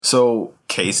So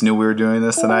Case knew we were doing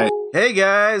this tonight. Hey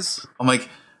guys. I'm like,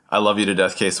 I love you to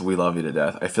death, Case. We love you to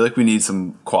death. I feel like we need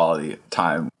some quality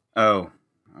time. Oh,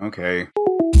 okay.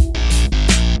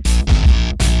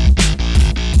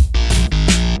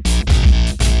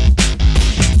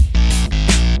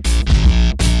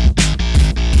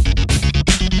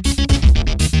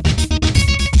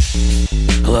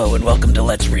 Hello and welcome to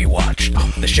Let's Rewatch,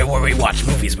 the show where we watch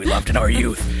movies we loved in our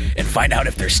youth and find out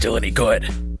if they're still any good.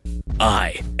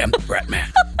 I am Brett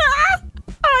Man.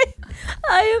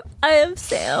 I am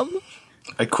Sam.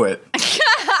 I quit.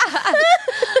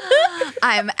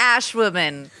 I'm Ash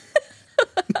Woman.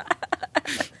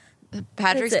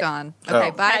 Patrick's gone. Okay,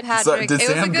 Oh. bye, Patrick. So, did it was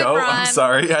a Sam good go? run. I'm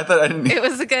sorry. I thought I didn't. It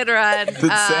was a good run. Did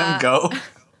Sam go?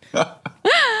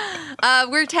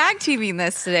 We're tag teaming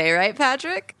this today, right,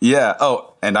 Patrick? Yeah.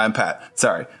 Oh, and I'm Pat.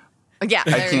 Sorry. Yeah,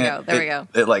 I there we go. can't. There we go.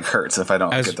 It like hurts if I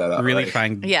don't I was get that out. really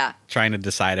right. trying to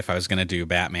decide if I was going to do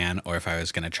Batman or if I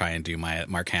was going to try and do my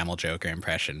Mark Hamill Joker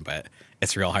impression, but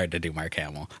it's real hard to do Mark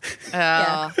Hamill.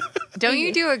 Oh. Don't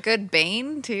you do a good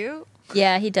Bane, too?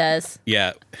 Yeah, he does.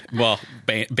 Yeah, well,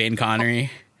 Bane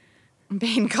Connery.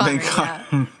 Bane Connery,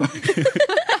 Bane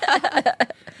yeah.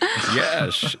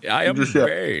 Yes, I am Yeah.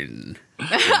 Bane.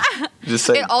 Just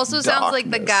say It also sounds like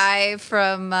the darkness. guy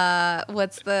from,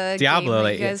 what's the Diablo, game that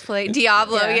like- you guys play?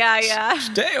 Diablo, yeah.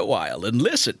 Stay a while and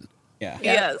listen. Yeah.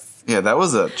 Yes. Yeah, that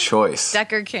was a choice.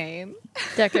 Deckard Cain.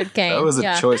 Deckard Cain. That was a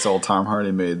yeah. choice old Tom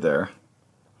Hardy made there.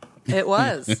 It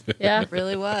was. Yeah. It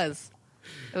really was.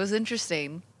 It was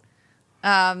interesting.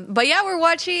 But yeah, we're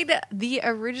watching the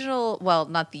original, well,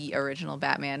 not the original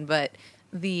Batman, but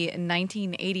the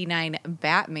 1989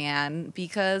 Batman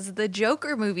because the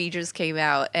Joker movie just came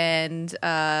out and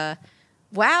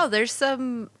wow, there's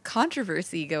some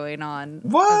controversy going on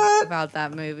What? about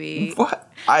that movie.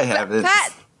 What? I haven't.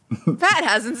 Pat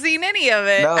hasn't seen any of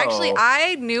it. No. Actually,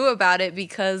 I knew about it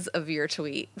because of your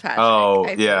tweet, Patrick. Oh, I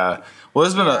think. yeah. Well,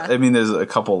 there's been Yeah. I mean, there's a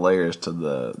couple layers to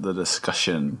the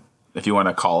discussion, if you want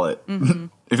to call it. Mm-hmm.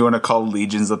 If you want to call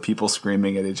legions of people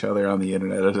screaming at each other on the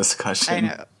internet a discussion. I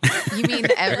know. You mean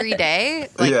every day?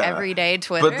 Like Yeah. everyday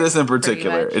Twitter? But this in Pretty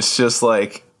particular, much. it's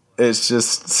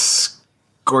just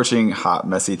scorching hot,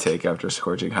 messy take after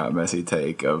scorching hot, messy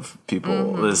take of people.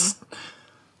 Mm-hmm.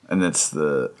 And it's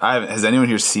has anyone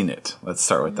here seen it? Let's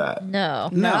start with that. No.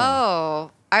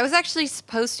 No. I was actually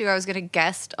supposed to. I was going to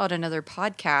guest on another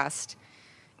podcast,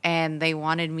 and they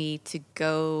wanted me to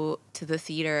go to the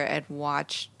theater and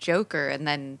watch Joker and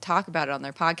then talk about it on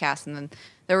their podcast. And then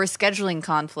there were scheduling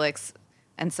conflicts,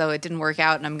 and so it didn't work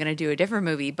out, and I'm going to do a different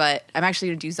movie. But I'm actually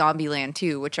going to do Zombieland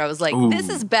 2, which I was like, this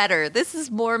is better. This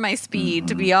is more my speed,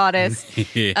 to be honest.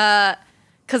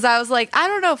 Because I was like, I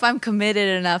don't know if I'm committed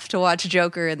enough to watch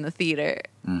Joker in the theater.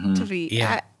 To be,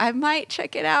 Yeah. I might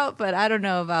check it out, but I don't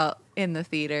know about in the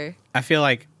theater. I feel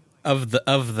like of the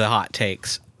hot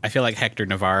takes, I feel like Hector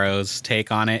Navarro's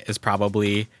take on it is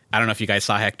probably. I don't know if you guys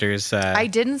saw Hector's. I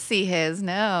didn't see his.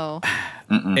 No,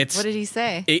 It's what did he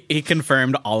say? he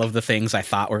confirmed all of the things I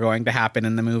thought were going to happen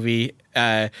in the movie,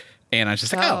 and I was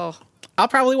just like, oh, I'll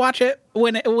probably watch it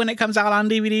when it comes out on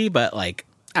DVD, but like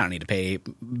I don't need to pay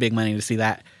big money to see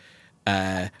that.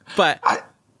 But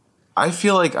I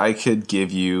feel like I could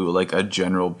give you like a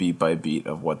general beat by beat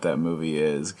of what that movie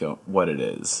is, what it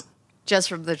is. Just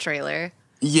from the trailer.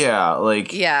 Yeah,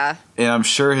 like Yeah. and I'm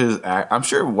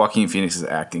sure Joaquin Phoenix's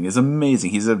acting is amazing.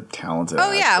 He's a talented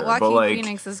Oh yeah, actor, Joaquin but like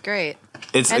Phoenix is great.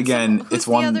 it's And again, so, who's it's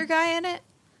one. the other guy in it?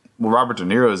 Well, Robert De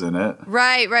Niro's in it,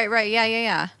 Right.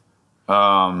 Yeah.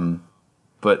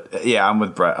 but yeah, I'm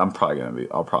with Brett. I'll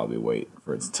probably wait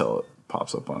for it until it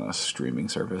pops up on a streaming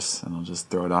service, and I'll just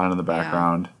throw it on in the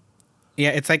background. yeah,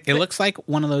 it's like it looks like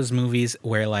one of those movies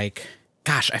where like,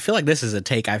 gosh, I feel like this is a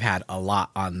take I've had a lot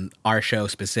on our show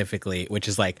specifically, which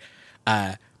is like,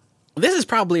 this is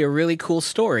probably a really cool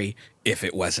story if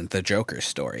it wasn't the Joker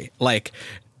story. Like,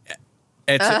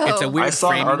 it's a weird. I saw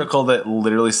framing. an article that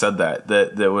literally said that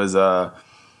was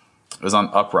it was on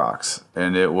Uprocks,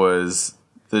 and it was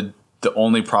the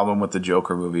only problem with the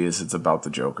Joker movie is it's about the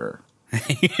Joker.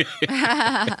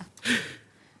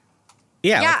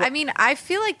 Yeah, Yeah, like, I mean, I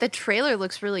feel like the trailer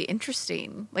looks really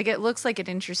interesting. Like, it looks like an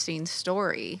interesting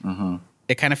story.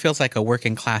 it kind of feels like a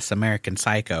working class American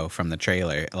Psycho from the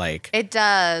trailer. Like, It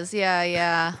does,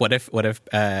 yeah. what if was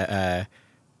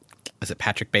it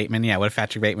Patrick Bateman? Yeah, what if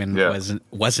Patrick Bateman Yeah.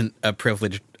 wasn't a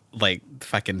privileged like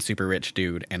fucking super rich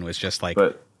dude and was just like,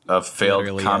 But a failed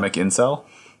Literally, comic incel?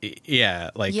 yeah,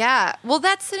 like Yeah. Well,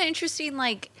 that's an interesting,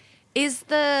 like,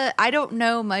 I don't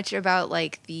know much about,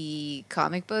 like, the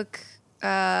comic book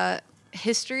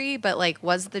history, but, like,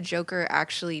 was the Joker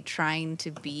actually trying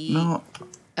to be No.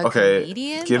 a Okay,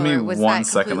 comedian? give me or was 1 that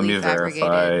second. Let me completely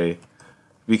verify fabricated?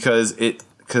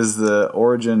 because the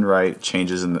origin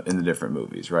changes in the different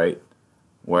movies, right?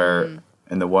 Where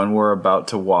in the one we're about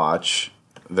to watch,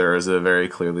 there is a very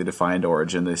clearly defined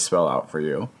origin they spell out for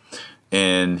you.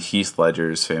 In Heath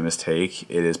Ledger's famous take,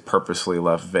 it is purposefully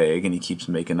left vague, and he keeps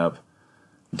making up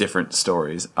different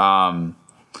stories. Oh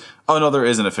no, there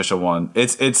is an official one.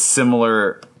 It's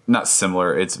similar, not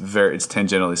similar. It's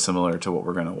tangentially similar to what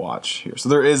we're going to watch here. So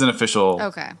there is an official,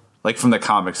 Okay. like from the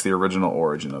comics, the original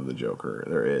origin of the Joker.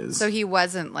 There is. So he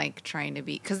wasn't like trying to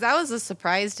be, because that was a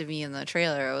surprise to me in the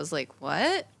trailer. I was like,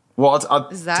 what? Well, I'll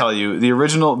Is that- tell you,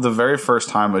 the very first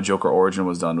time a Joker origin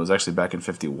was done was actually back in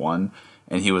 '51,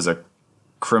 and he was a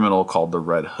criminal called the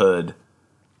Red Hood,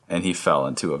 and he fell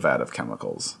into a vat of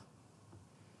chemicals.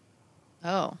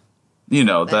 Oh. You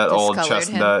know, that old discolored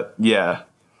chestnut. Yeah.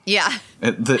 Yeah.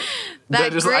 I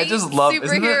That just great love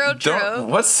isn't superhero it, trope.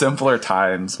 what simpler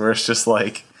times where it's just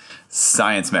like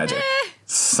science magic. He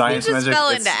Science just magic. fell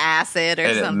it's- into acid or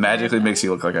and something. it magically makes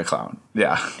you look like a clown.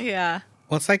 Yeah. Yeah.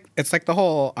 Well, it's like the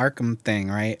whole Arkham thing,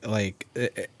 right? Like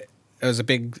it was a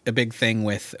big thing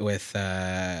with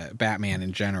Batman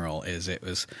in general. Is it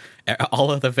was all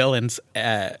of the villains.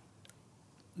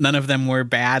 None of them were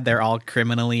bad. They're all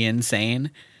criminally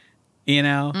insane, you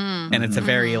know. And it's a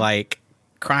very like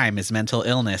crime is mental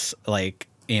illness, like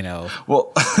you know.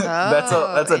 Well, that's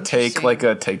a take, interesting. like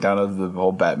a takedown of the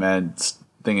whole Batman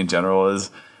thing in general is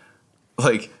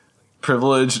like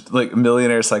privileged, like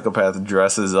millionaire psychopath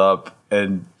dresses up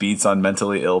and beats on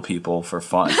mentally ill people for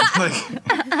fun. Like,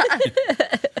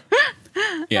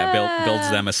 Yeah, builds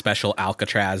them a special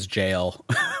Alcatraz jail.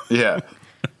 yeah.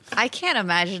 I can't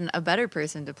imagine a better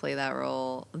person to play that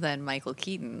role than Michael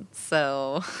Keaton.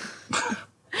 So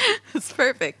it's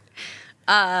perfect.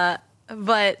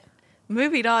 But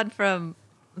moving on from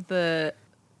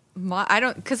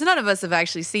because none of us have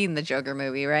actually seen the Joker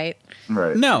movie, right?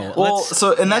 Right. No, Well, let's-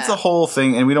 so and that's Yeah. the whole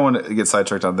thing, and we don't want to get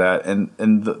sidetracked on that. And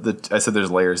I said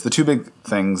there's layers. The two big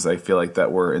things I feel like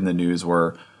that were in the news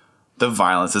were the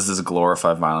violence. This is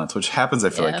glorified violence, which happens I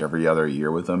feel like Yeah. every other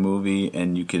year with a movie,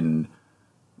 and you can.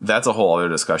 That's a whole other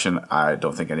discussion. I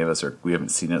don't think any of us we haven't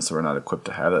seen it, so we're not equipped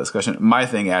to have that discussion. My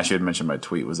thing, Ashley had mentioned my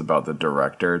tweet, was about the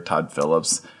director, Todd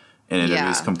Phillips, in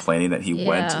interviews Yeah. complaining that he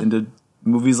went Yeah. into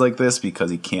movies like this because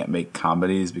he can't make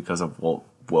comedies because of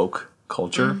woke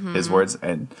culture, his words.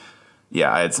 And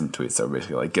yeah, I had some tweets that were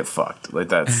basically like, get fucked. Like,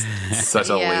 that's such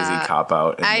a Yeah. lazy cop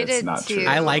out, and I it's did not too. true.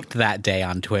 I liked that day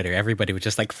on Twitter. Everybody was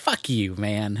just like, "Fuck you,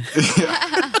 man."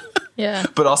 Yeah.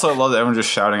 But also, I love that everyone just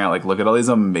shouting out, like, look at all these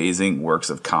amazing works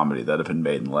of comedy that have been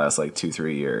made in the last, like,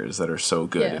 2-3 years that are so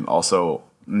good Yeah. and also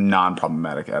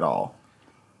non-problematic at all.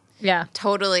 Yeah.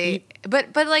 Totally.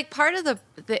 But like part of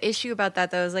the issue about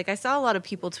that though is like I saw a lot of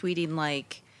people tweeting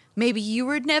like maybe you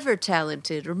were never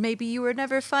talented or maybe you were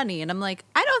never funny, and I'm like,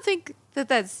 I don't think that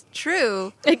that's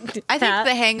true. I think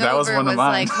The Hangover was one of was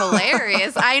mine. like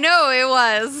hilarious. I know it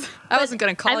was. I wasn't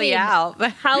going to call I you mean, out,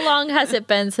 but How long has it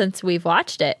been since we've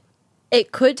watched it?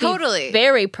 It could be Totally.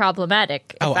 very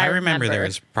problematic. Oh, if I remember there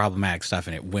was problematic stuff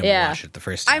in it when we Yeah. watched it the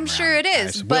first time. I'm around. sure it I is,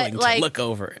 was but, willing like-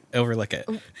 to overlook it.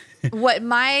 what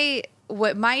my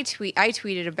tweet I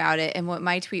tweeted about it, and what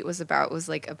my tweet was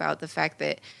like about the fact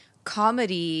that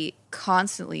comedy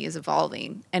constantly is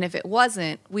evolving, and if it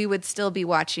wasn't, we would still be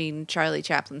watching Charlie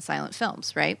Chaplin silent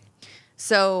films, right?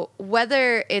 So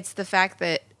whether it's the fact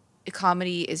that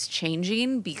comedy is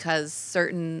changing because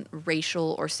certain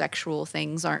racial or sexual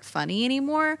things aren't funny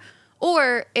anymore,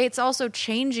 or it's also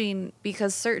changing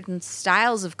because certain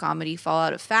styles of comedy fall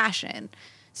out of fashion.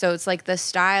 So it's like the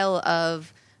style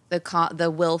of the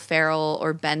Will Ferrell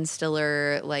or Ben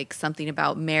Stiller, like Something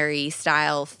About Mary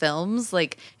style films.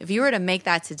 Like if you were to make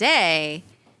that today,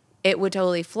 it would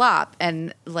totally flop.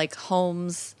 And like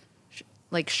Holmes,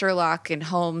 like Sherlock and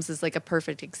Holmes is like a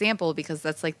perfect example because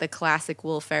that's like the classic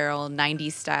Will Ferrell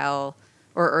 90s style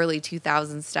or early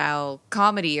 2000s style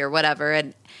comedy or whatever.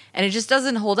 And it just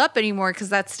doesn't hold up anymore because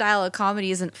that style of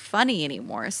comedy isn't funny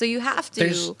anymore. So you have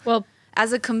to, Well,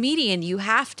 as a comedian, you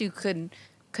have to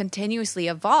continuously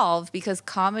evolve because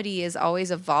comedy is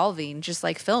always evolving, just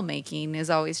like filmmaking is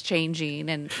always changing.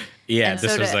 And Yeah, and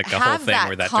this so was to like a whole have thing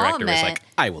where that director was comment- like,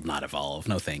 "I will not evolve.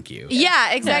 No, thank you."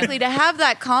 yeah, exactly. To have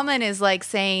that comment is like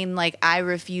saying like I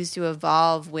refuse to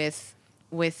evolve with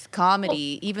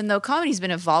comedy, even though comedy's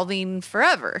been evolving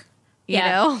forever. You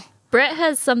Yeah. know? Brett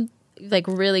has some like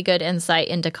really good insight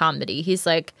into comedy. He's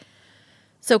like,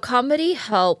 so comedy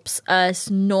helps us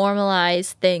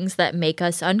normalize things that make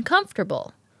us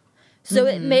uncomfortable. So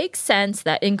it makes sense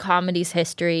that in comedy's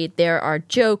history, there are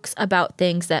jokes about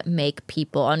things that make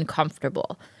people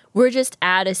uncomfortable, we're just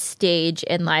at a stage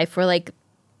in life where like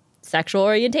sexual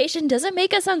orientation doesn't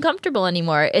make us uncomfortable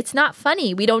anymore. It's not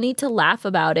funny. We don't need to laugh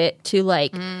about it to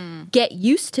like get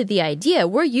used to the idea.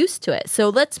 We're used to it. So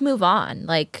let's move on.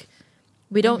 Like,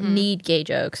 we don't need gay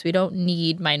jokes. We don't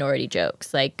need minority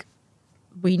jokes. Like,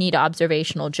 we need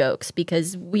observational jokes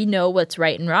because we know what's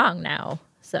right and wrong now.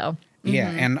 So yeah,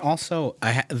 and also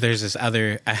there's this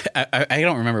other. I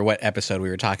don't remember what episode we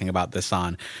were talking about this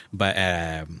on, but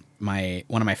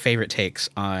one of my favorite takes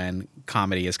on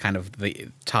comedy is kind of the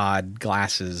Todd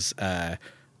Glass's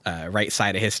right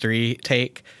side of history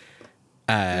take,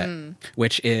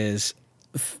 which is,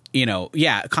 you know,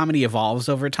 yeah, comedy evolves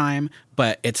over time,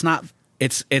 but it's not.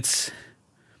 It's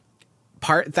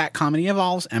part that comedy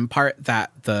evolves and part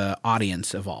that the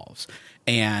audience evolves.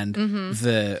 And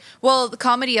the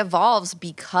comedy evolves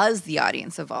because the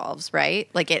audience evolves, right?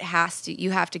 Like you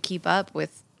have to keep up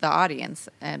with the audience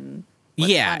and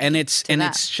and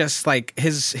it's just like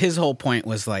his whole point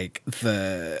was like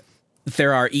there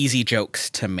are easy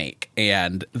jokes to make,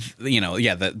 and you know,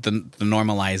 the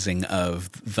normalizing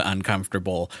of the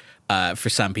uncomfortable for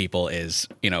some people is,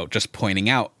 you know, just pointing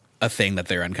out a thing that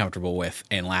they're uncomfortable with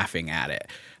and laughing at it.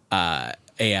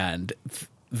 And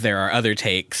there are other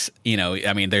takes, you know,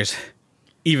 I mean, there's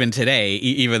even today,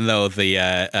 even though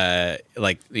the,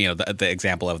 like, you know, the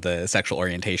example of the sexual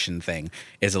orientation thing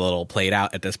is a little played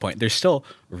out at this point, there's still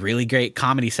really great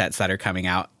comedy sets that are coming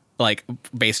out, like,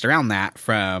 based around that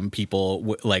from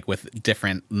people like with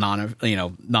different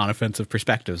non-offensive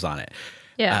perspectives on it.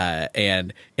 yeah.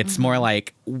 And it's more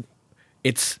like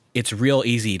it's real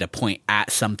easy to point at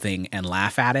something and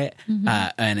laugh at it,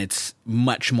 and it's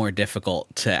much more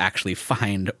difficult to actually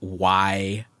find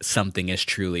why something is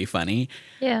truly funny.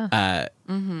 Yeah.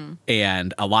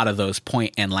 And a lot of those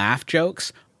point and laugh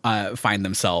jokes find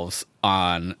themselves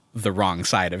on the wrong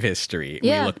side of history.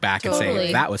 Yeah, we look back and totally.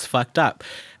 say, that was fucked up.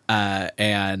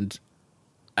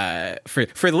 For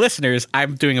the listeners,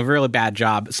 I'm doing a really bad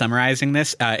job summarizing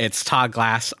this. It's Todd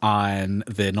Glass on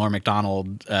the Norm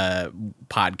Macdonald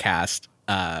podcast.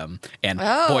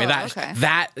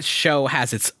 That show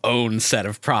has its own set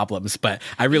of problems, but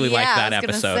I really like that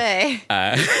episode.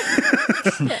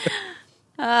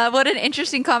 What an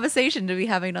interesting conversation to be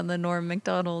having on the Norm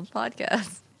Macdonald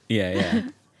podcast. Yeah.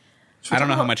 I don't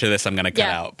know how much of this I'm going to cut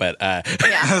out, but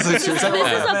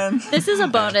This is a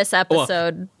bonus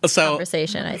episode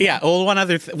conversation, I think. yeah. Well, one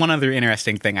other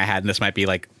interesting thing I had, and this might be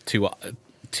like too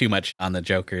much on the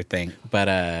Joker thing,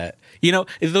 but you know,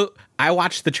 I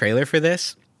watched the trailer for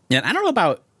this, and I don't know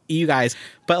about you guys,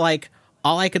 but like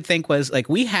all I could think was like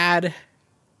we had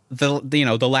the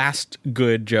last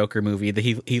good Joker movie, the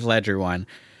Heath Ledger one,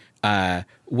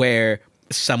 where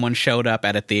someone showed up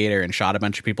at a theater and shot a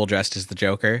bunch of people dressed as the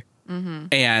Joker.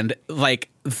 And like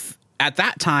at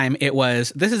that time,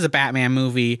 this is a Batman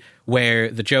movie where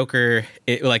the Joker,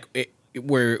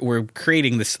 we're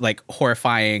creating this like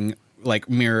horrifying like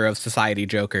mirror of society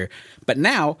Joker, but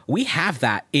now we have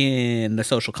that in the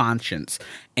Social Conscience.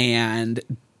 And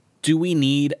do we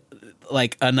need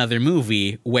like another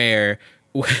movie where,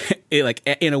 like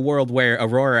in a world where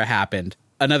Aurora happened?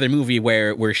 Another movie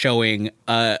where we're showing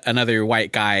another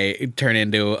white guy turn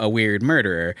into a weird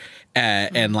murderer,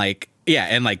 and like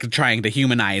trying to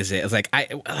humanize it. It's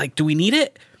like, do we need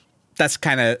it? That's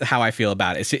kind of how I feel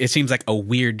about it. It seems like a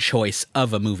weird choice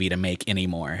of a movie to make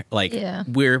anymore. Like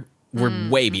we're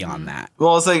way beyond that.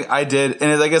 Well, it's like I did,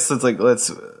 and I guess it's like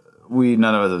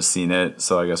none of us have seen it,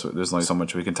 so I guess there's only so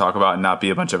much we can talk about and not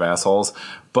be a bunch of assholes.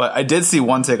 But I did see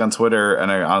one take on Twitter,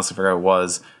 and I honestly forgot what it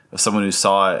was, of someone who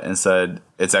saw it and said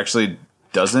it's actually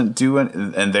doesn't do it,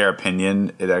 in their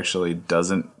opinion, it actually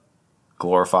doesn't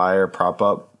glorify or prop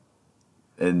up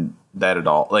in that at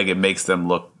all. Like it makes them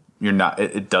look,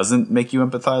 it doesn't make you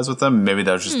empathize with them. Maybe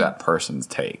that's just that person's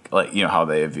take, like, you know, how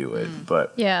they view it.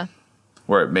 But Yeah.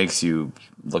 where it makes you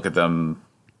look at them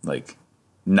like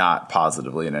not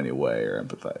positively in any way or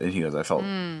empathize. And he goes, I felt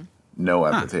no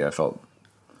empathy. I felt,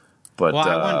 but Well,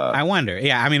 I wonder.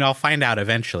 Yeah, I mean, I'll find out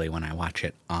eventually when I watch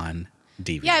it on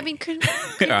DVD. Yeah, I mean, could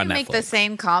you On make the Netflix.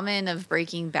 same comment of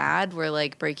Breaking Bad, where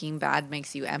like Breaking Bad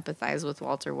makes you empathize with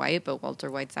Walter White, but Walter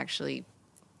White's actually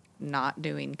not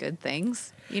doing good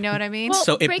things? You know what I mean? Well,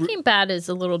 So it- Breaking Bad is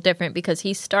a little different because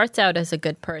he starts out as a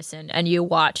good person and you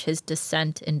watch his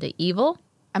descent into evil.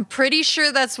 I'm pretty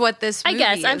sure that's what this I movie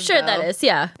guess. I'm is, sure though. that is.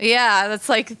 Yeah. Yeah, that's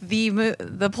like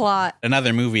the plot.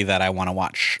 Another movie that I want to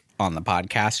watch on the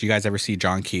podcast. You guys ever see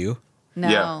John Q? No.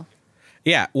 Yeah.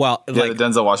 Yeah, well, yeah, the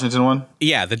Denzel Washington one.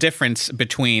 yeah, the difference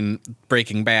between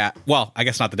Breaking Bad. Well, I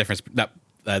guess not the difference. No,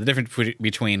 the difference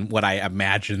between what I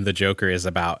imagine the Joker is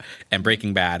about and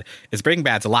Breaking Bad is Breaking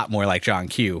Bad's a lot more like John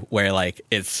Q, where like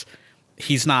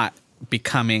he's not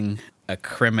becoming a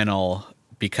criminal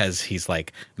because he's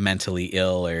like mentally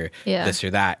ill or this or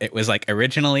that. It was like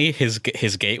originally his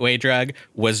gateway drug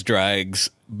was drugs,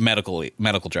 medical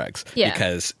drugs,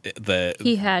 because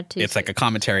he had to. It's like a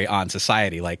commentary on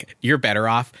society. Like you're better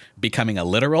off becoming a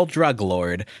literal drug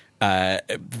lord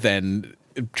than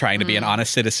trying to be an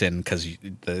honest citizen, because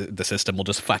the system will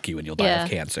just fuck you and you'll die of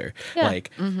cancer. Yeah.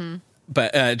 Like,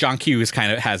 but John Q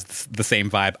has the same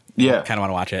vibe. Yeah, kind of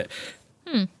want to watch it.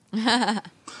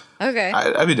 Okay.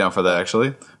 I'd be down for that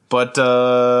actually. But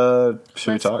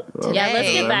should we talk? Yeah,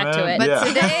 let's get back to it. But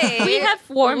today we have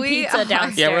warm pizza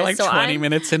downstairs. Yeah, we're like so 20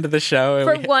 minutes into the show.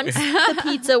 For once, the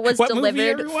pizza was What movie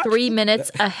are delivered we watching? 3 minutes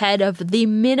ahead of the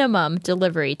minimum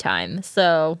delivery time.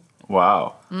 So,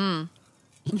 Wow.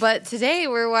 But today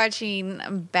we're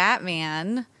watching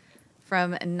Batman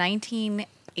from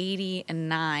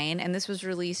 1989, and this was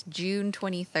released June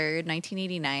 23rd,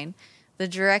 1989. The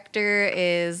director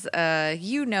is,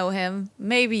 you know him,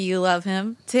 maybe you love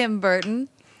him, Tim Burton.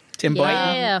 Tim Boy.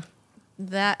 yeah.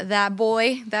 That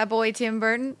boy, Tim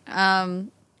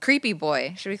Burton. Creepy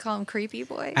boy. Should we call him Creepy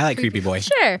Boy? I like Creepy Boy.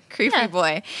 Sure. Creepy Yeah.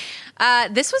 boy.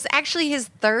 This was actually his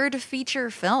third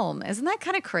feature film. Isn't that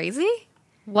kind of crazy?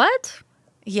 What?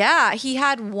 Yeah, he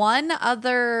had one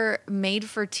other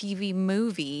made-for-TV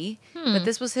movie, but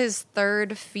this was his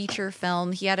third feature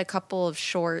film. He had a couple of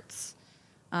shorts,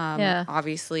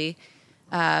 obviously,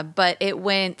 but it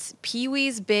went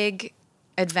Pee-wee's Big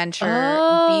Adventure,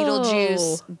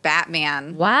 Beetlejuice,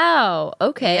 Batman. Wow.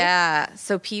 Okay. Yeah,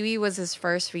 so Pee-wee was his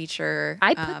first feature.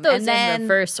 I put those in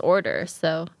reverse order,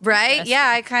 so. Right? Yeah,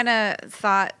 I kind of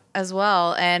thought as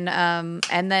well. And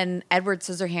then Edward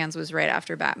Scissorhands was right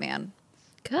after Batman.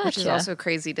 Gotcha. Which is also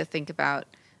crazy to think about.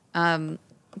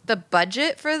 The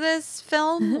budget for this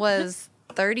film was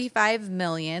 $35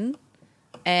 million,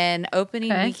 and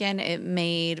opening weekend it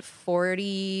made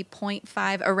around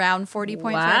 40.5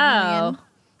 million.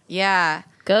 Yeah.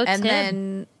 Go and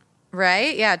Tim.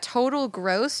 then total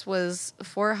gross was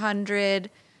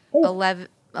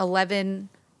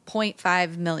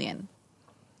 411.5 million.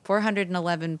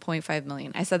 411.5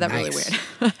 million. I said that really Nice.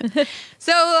 weird.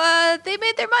 So they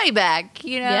made their money back,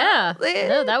 you know? Yeah.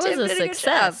 No, that was Tim a did good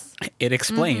success. It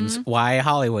explains why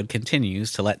Hollywood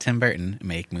continues to let Tim Burton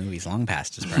make movies long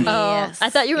past his prime. Oh, Yes, I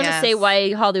thought you were going to say yes.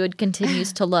 why Hollywood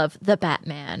continues to love the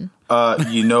Batman.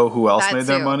 You know who else That made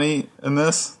their too. money in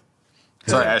this?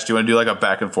 Sorry, Ash, do you want to do like a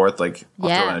back and forth? Like, I'll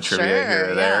Yeah, throw in a trivia sure, here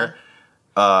or there.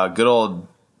 Good old,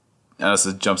 I know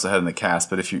this jumps ahead in the cast,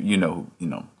 but if you know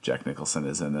Jack Nicholson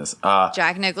is in this.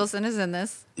 Jack Nicholson is in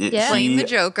this. Yeah. Playing the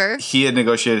Joker. He had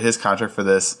negotiated his contract for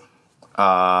this.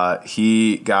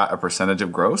 He got a percentage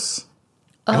of gross.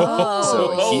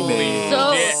 So he made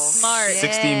So smart.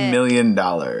 $60 million.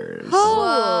 Wow.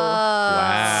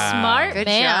 Smart Good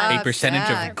man. job. A percentage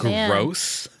Jack. of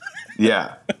gross?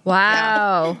 Yeah.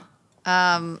 Wow.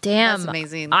 Damn. That's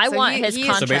amazing. I So want he- his he is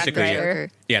So contract basically, writer.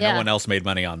 yeah, Yeah. no one else made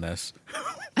money on this.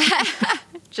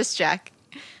 Just Jack.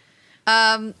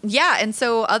 And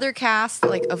so other cast,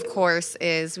 like, of course,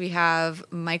 is we have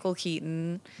Michael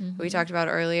Keaton, who we talked about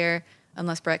earlier,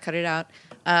 unless Brett cut it out.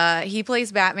 He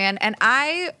plays Batman, and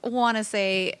I want to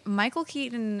say Michael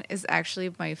Keaton is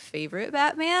actually my favorite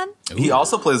Batman. He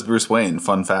also plays Bruce Wayne.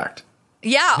 Fun fact.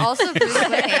 Yeah, also Bruce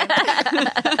Wayne.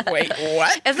 Wait,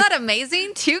 what? Isn't that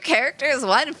amazing? 2 characters,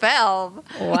 1 film.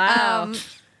 Wow.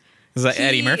 There's like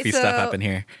Eddie Murphy stuff so- up in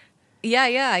here.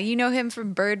 Yeah. You know him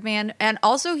from Birdman, and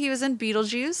also he was in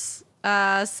Beetlejuice.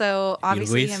 So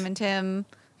obviously Beetlejuice? him and Tim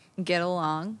get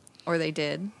along, or they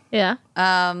did. Yeah.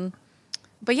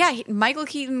 But yeah, Michael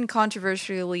Keaton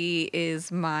controversially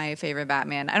is my favorite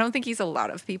Batman. I don't think he's a lot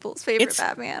of people's favorite It's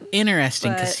Batman.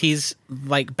 interesting because But- he's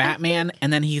like Batman,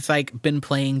 and then he's like been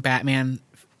playing Batman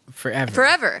forever.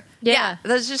 Forever. Yeah.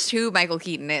 That's just who Michael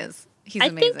Keaton is. He's I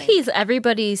amazing. think he's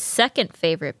everybody's second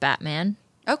favorite Batman.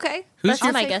 Okay. Who's I'll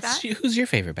your take guess? Who's your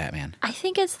favorite Batman? I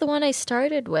think it's the one I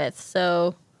started with.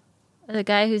 So the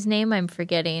guy whose name I'm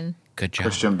forgetting. Good job.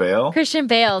 Christian Bale. Christian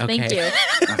Bale. Thank Okay. you.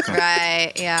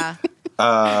 Right. Yeah.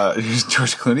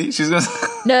 George Clooney. She's gonna.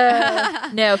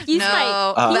 No, he's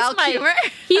No. my Val Kilmer?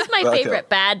 he's my Val favorite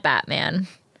bad Batman.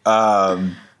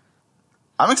 I'm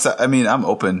excited. I mean, I'm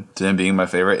open to him being my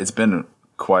favorite. It's been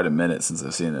quite a minute since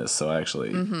I've seen this, so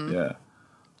actually, yeah.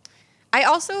 I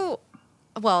also,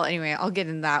 well, anyway, I'll get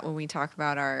into that when we talk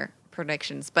about our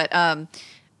predictions. But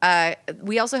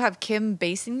we also have Kim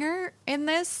Basinger in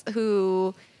this,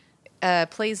 who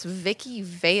plays Vicky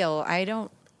Vale. I don't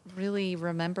really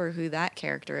remember who that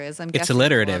character is. I'm It's guessing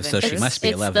alliterative, love so she interest. must be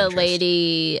a It's love the interest.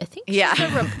 lady, I think she's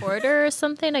Yeah. a reporter or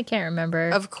something. I can't remember.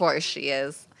 Of course she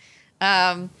is.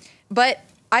 But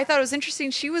I thought it was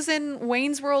interesting. She was in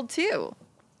Wayne's World too,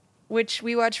 which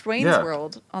we watched Wayne's Yeah.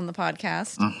 World on the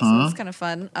podcast. So that's kind of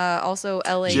fun. Also,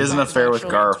 LA. She has an affair with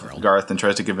Confidential. Garth and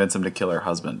tries to convince him to kill her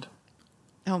husband.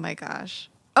 Oh my gosh.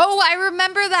 Oh, I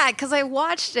remember that because I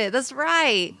watched it. That's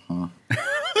right.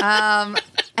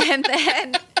 And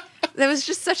then there was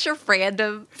just such a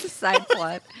random side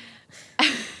plot.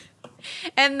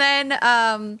 And then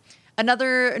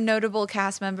another notable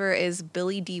cast member is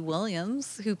Billy D.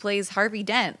 Williams, who plays Harvey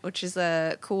Dent, which is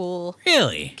a cool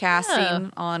Really? casting Yeah.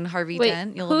 on Harvey Wait,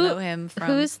 Dent. You'll who- know him from.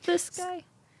 Who's this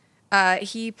guy?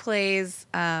 He plays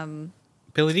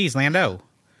Billy D's Lando.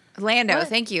 Lando. What?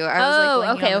 Thank you. I was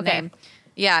like, okay, on the okay. name.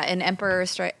 Yeah, in Empire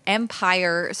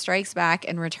Strikes Back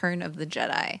and Return of the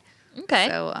Jedi. Okay.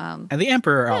 So, And the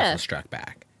Emperor Yeah. also struck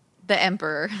back. the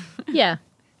Emperor. Yeah.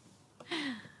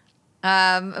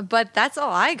 But that's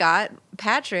all I got.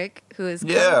 Patrick, who is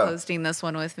Yeah. co-hosting this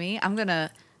one with me, I'm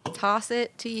gonna toss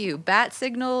it to you. Bat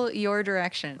signal your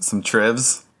direction. Some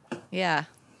trivs. Yeah.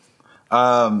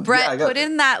 Yeah, Brett, I got- put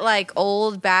in that like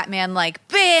old Batman, like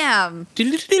bam.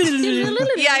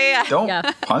 Yeah. Don't Yeah.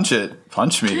 punch it.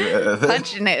 Punch me.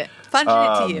 Punching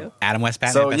it to you. Adam West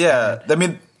Batman. So best yeah, Batman. I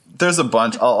mean, there's a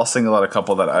bunch. I'll single out a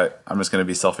couple that I'm just going to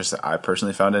be selfish that I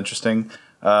personally found interesting.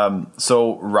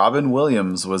 So Robin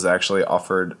Williams was actually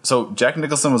offered. So Jack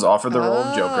Nicholson was offered the role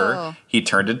of Joker. He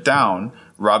turned it down.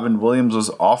 Robin Williams was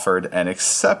offered and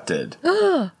accepted.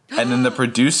 And then the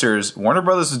producers, Warner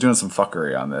Brothers was doing some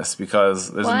fuckery on this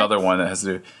because there's What? another one that has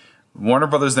to do. Warner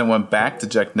Brothers then went back to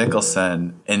Jack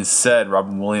Nicholson and said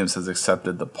Robin Williams has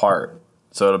accepted the part.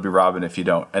 So it'll be Robin if you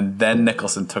don't. And then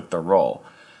Nicholson took the role.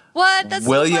 What? That's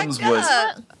Williams so fucked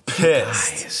up. was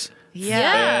pissed. Guys.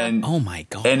 Yeah. And Oh my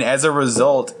god. and as a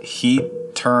result, he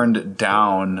turned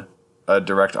down a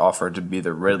direct offer to be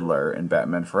the Riddler in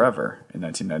Batman Forever in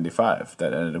 1995.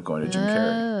 That ended up going to Jim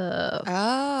Carrey.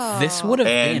 Oh. This would have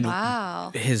And- been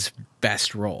Wow. his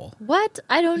best role. What?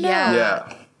 I don't know. Yeah.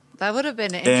 Yeah. That would have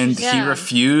been And interesting. he Yeah.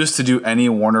 refused to do any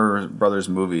Warner Brothers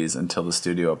movies until the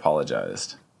studio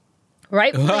apologized.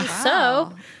 Rightfully Wow.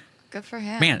 so. Good for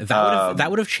him. Man, that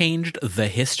would have changed the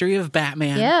history of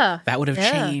Batman. Yeah. That would have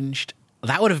Yeah. changed.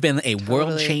 That would have been a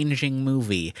world-changing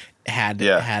movie had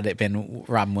it been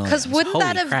Robin Williams. Because wouldn't Holy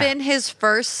that have crap. been his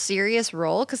first serious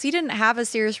role? Because he didn't have a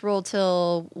serious role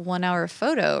till 1 Hour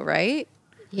Photo, right?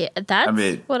 Yeah, that's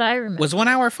mean- what I remember. Was 1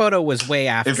 Hour Photo was way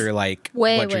after like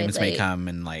Way, What way Dreams May late. Come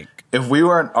and like If we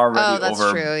weren't already Oh, that's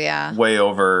over, true, yeah. way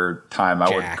over time, I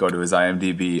would Jack. go to his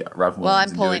IMDb, Robin Well,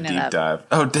 Williams, I'm pulling and it do a deep up. dive.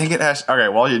 Oh, dang it, Ash. Okay,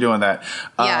 while you're doing that.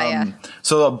 Yeah.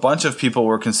 So a bunch of people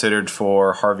were considered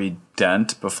for Harvey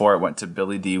Dent before it went to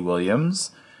Billy D.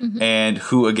 Williams, and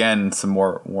who, again, some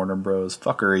more Warner Bros.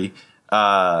 Fuckery.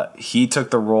 He took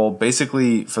the role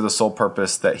basically for the sole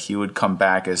purpose that he would come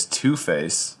back as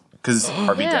Two-Face, because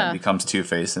Harvey Yeah. Dent becomes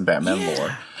Two-Face in Batman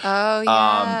lore. Oh,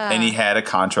 yeah. And he had a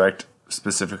contract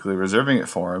specifically reserving it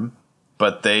for him.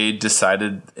 But they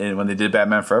decided, and when they did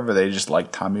Batman Forever, they just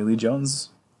liked Tommy Lee Jones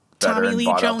better Tommy and Lee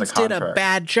bought out the Jones did a contract.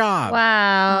 bad job.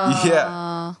 Wow.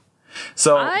 Yeah.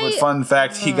 So, I- but fun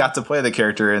fact, he got to play the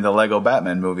character in the Lego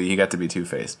Batman movie. He got to be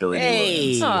Two-Face, Billy D.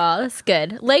 Williams. Hey. Oh, that's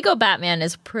good. Lego Batman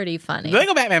is pretty funny.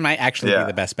 Lego Batman might actually Yeah.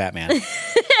 be the best Batman.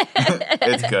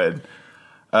 It's good.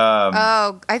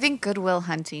 Oh, I think Goodwill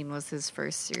Hunting was his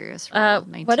first serious role.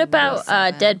 What about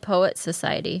 1997. Dead Poet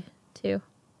Society too?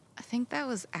 I think that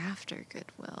was after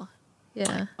Goodwill.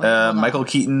 Yeah. Michael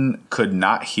Keaton could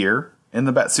not hear in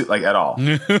the bat suit, like, at all.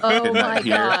 Oh my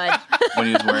hear. god. When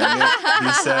he was wearing it,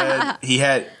 he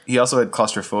said he also had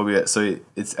claustrophobia, so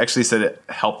it's actually said it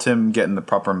helped him get in the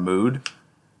proper mood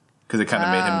because it kind of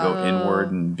made him go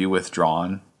inward and be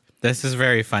withdrawn. This is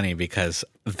very funny because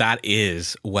that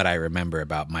is what I remember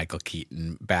about Michael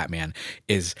Keaton Batman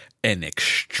is an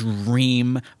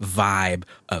extreme vibe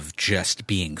of just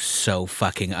being so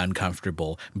fucking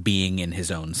uncomfortable being in his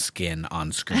own skin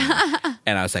on screen.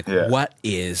 And I was like, Yeah. what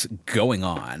is going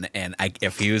on? And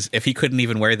if he couldn't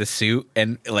even wear the suit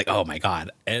and like, oh my God,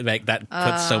 and like that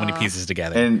puts so many pieces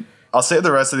together. And I'll save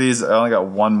the rest of these. I only got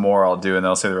one more I'll do, and then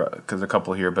I'll say because a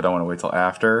couple here, but I want to wait till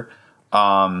after.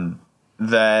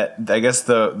 That I guess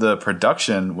the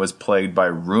production was plagued by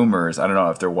rumors. I don't know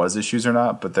if there was issues or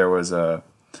not, but there was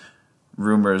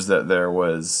rumors that there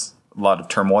was a lot of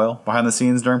turmoil behind the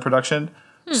scenes during production.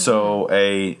 So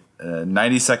a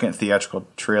 90-second theatrical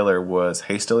trailer was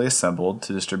hastily assembled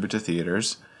to distribute to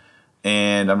theaters.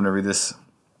 And I'm going to read this.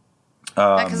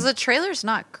 Because the trailer's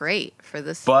not great for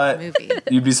this But movie.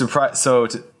 you'd be surprised. So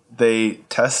they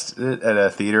test it at a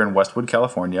theater in Westwood,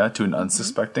 California, to an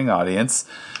unsuspecting audience.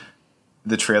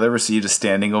 The trailer received a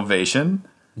standing ovation.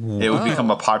 It would become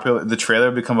the trailer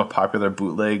would become a popular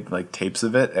bootleg, like tapes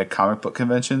of it at comic book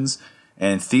conventions.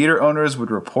 And theater owners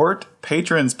would report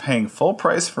patrons paying full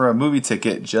price for a movie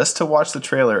ticket just to watch the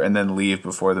trailer and then leave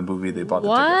before the movie they bought the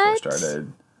ticket for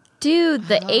started. Dude,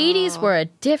 the 80s were a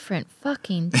different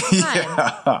fucking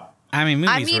time. I mean,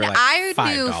 movies were like I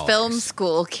knew $5. film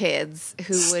school kids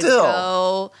who would Still.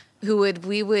 go,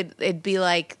 it'd be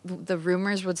like the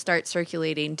rumors would start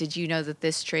circulating. Did you know that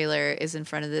this trailer is in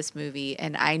front of this movie?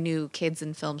 And I knew kids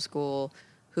in film school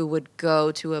who would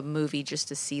go to a movie just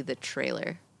to see the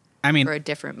trailer I mean, for a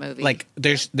different movie. like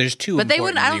there's two. but they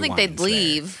important wouldn't, I don't think they'd rewinds there.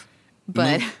 leave.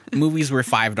 But Movies were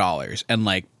 $5 and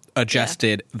like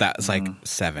adjusted that's like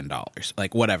 $7,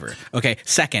 like whatever. Okay,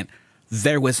 second,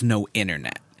 there was no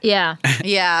internet. Yeah.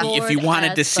 yeah. If you Bored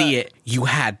wanted to as see fuck. it, you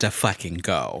had to fucking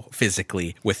go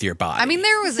physically with your body. I mean,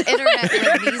 there was internet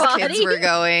when these Body. kids were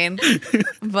going.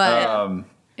 But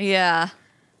yeah.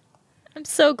 I'm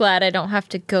so glad I don't have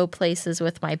to go places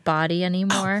with my body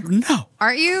anymore. no.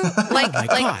 Aren't you? Like, Oh my like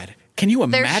god. Can you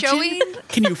they're imagine? showing-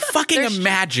 Can you fucking they're sh-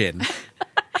 imagine?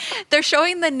 they're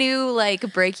showing the new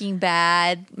like Breaking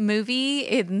Bad movie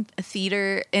in a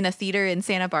theater in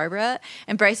Santa Barbara,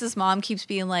 and Bryce's mom keeps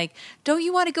being like, "Don't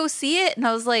you want to go see it?" And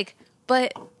I was like,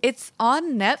 "But it's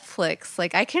on Netflix.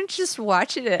 Like I can just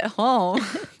watch it at home."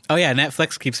 Oh yeah,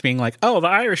 Netflix keeps being like, "Oh, The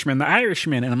Irishman,"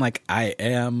 and I'm like, I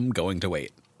am going to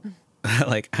wait.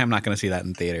 Like, I'm not going to see that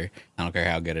in theater. I don't care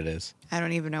how good it is. I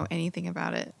don't even know anything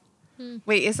about it.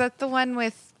 Wait, is that the one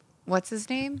with what's his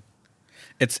name?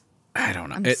 It's I don't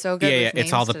know. I'm so good Yeah, with yeah.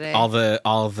 It's all names the today.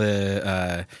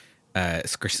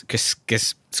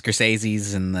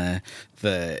 Scorsese's and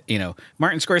the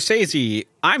Martin Scorsese.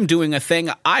 I'm doing a thing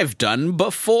I've done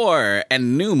before,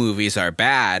 and new movies are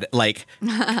bad. Like,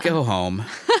 go home.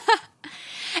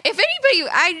 If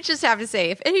anybody, I just have to say,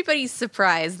 if anybody's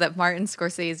surprised that Martin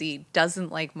Scorsese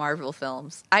doesn't like Marvel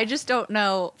films, I just don't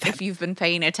know if you've been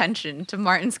paying attention to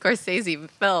Martin Scorsese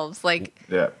films. Like,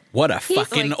 Yeah. What a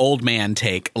fucking like- old man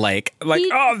take. Like,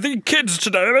 oh, the kids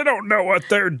today, they don't know what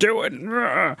they're doing.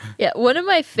 Yeah, one of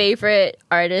my favorite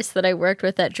artists that I worked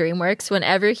with at DreamWorks,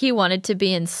 whenever he wanted to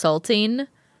be insulting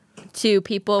to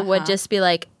people, would just be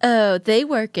like, "Oh, they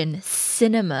work in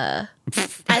cinema."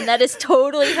 And that is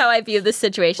totally how I view the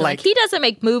situation. Like, he doesn't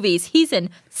make movies, he's in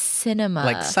cinema.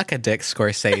 Like, suck a dick,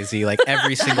 Scorsese. Like,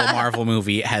 every single Marvel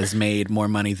movie has made more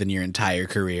money than your entire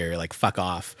career. Like, fuck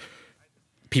off.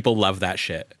 People love that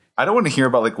shit. I don't want to hear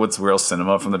about like what's real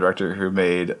cinema from the director who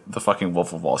made the fucking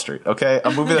Wolf of Wall Street. Okay, a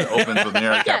movie that opens with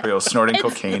Leonardo DiCaprio snorting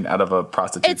cocaine out of a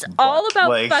prostitute's It's butt. all about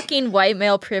Like, fucking white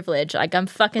male privilege. Like, I'm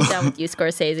fucking done with you,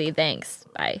 Scorsese. Thanks.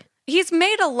 Bye. he's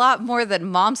made a lot more than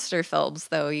monster films,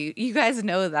 though. You guys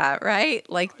know that, right?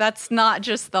 Like, that's not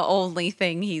just the only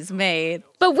thing he's made.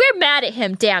 But we're mad at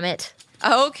him, damn it.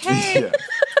 Okay. Yeah.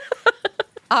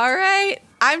 All right.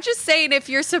 I'm just saying, if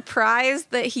you're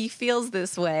surprised that he feels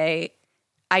this way,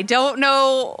 I don't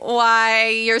know why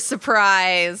you're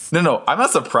surprised. No, I'm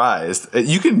not surprised.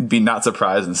 You can be not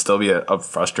surprised and still be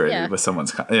frustrated Yeah. with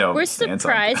someone's, We're stance on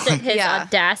surprised it. at his Yeah.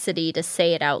 audacity to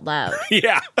say it out loud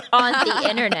Yeah. on the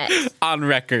internet. On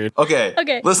record.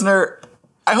 Okay, listener,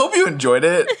 I hope you enjoyed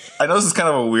it. I know this is kind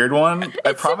of a weird one.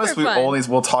 I promise super fun.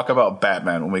 we'll talk about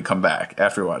Batman when we come back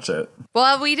after we watch it.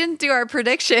 Well, we didn't do our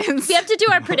predictions. We have to do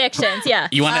our predictions, yeah.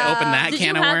 You want to open that did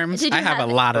can you of have- worms? did you I have a have-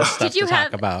 lot of stuff Did you to talk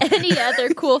have about. any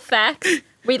other cool facts?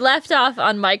 We left off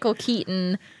on Michael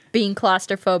Keaton being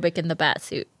claustrophobic in the bat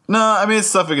suit. No, I mean, it's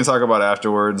stuff we can talk about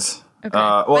afterwards. Okay.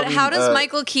 But how does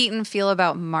Michael Keaton feel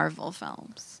about Marvel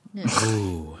films?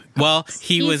 Well,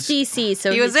 he He's was DC,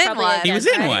 so He he's was in probably one. a he was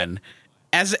good in guy. one.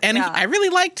 Yeah. I really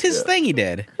liked his thing he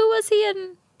did. Who was he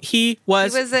in? He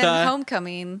was, He was in the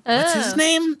Homecoming, what's his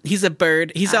name? He's a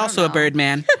bird. He's also a know.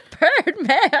 Birdman.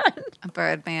 Birdman. a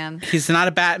Birdman. He's not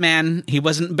a Batman. He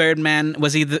wasn't Birdman.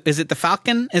 Was he? Is it the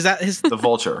Falcon? Is that his? The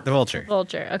Vulture. The Vulture.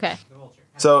 Vulture. Okay.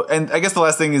 So, and I guess the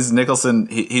last thing is Nicholson,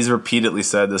 he's repeatedly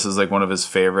said this is like one of his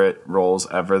favorite roles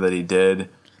ever that he did.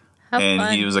 How And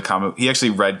fun. he was he actually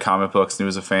read comic books and he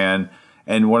was a fan.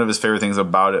 And one of his favorite things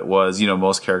about it was,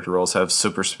 most character roles have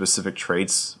super specific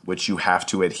traits which you have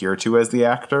to adhere to as the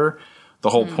actor.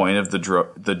 The whole point of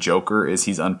the Joker is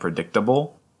he's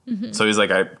unpredictable. So he's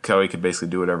like, he could basically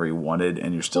do whatever he wanted,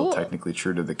 and you're still Cool. technically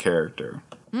true to the character.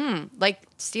 Like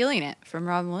stealing it from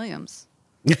Robin Williams.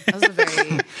 That was a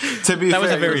very To be That was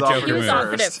fair, a very he was Joker offered He was it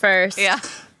offered it first. first. yeah,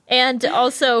 And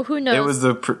also, who knows It was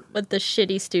the what the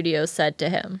shitty studio said to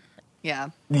him? yeah.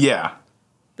 yeah.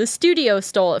 The studio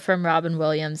stole it from Robin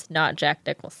Williams, not Jack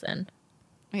Nicholson.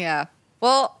 Yeah.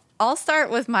 Well, I'll start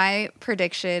with my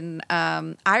prediction.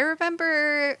 I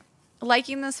remember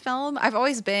liking this film. I've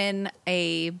always been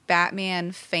a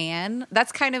Batman fan.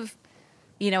 That's kind of,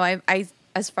 I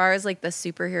as far as like the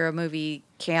superhero movie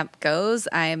camp goes,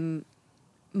 I'm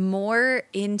more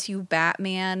into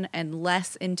Batman and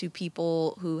less into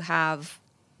people who have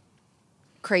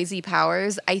crazy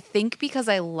powers. I think because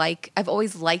I've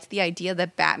always liked the idea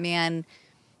that Batman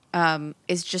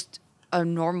is just a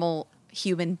normal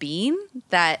human being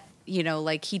that,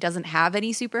 like he doesn't have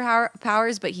any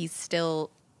powers, but he's still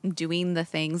doing the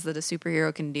things that a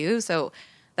superhero can do. So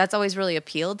that's always really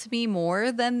appealed to me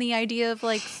more than the idea of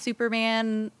like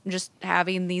Superman just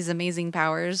having these amazing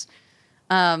powers.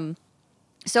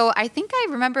 So I think I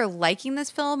remember liking this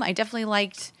film. I definitely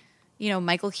liked,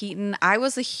 Michael Keaton. I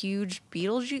was a huge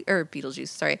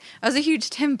Beetlejuice. I was a huge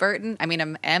Tim Burton. I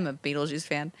mean, I'm a Beetlejuice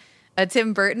fan, a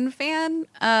Tim Burton fan.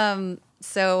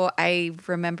 So I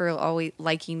remember always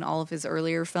liking all of his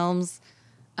earlier films.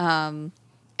 But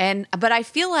I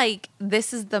feel like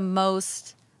this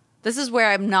is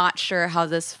where I'm not sure how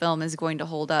this film is going to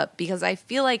hold up, because I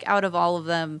feel like out of all of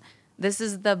them, this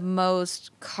is the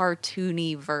most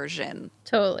cartoony version.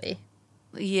 Totally.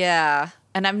 Yeah.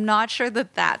 And I'm not sure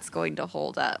that that's going to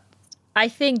hold up. I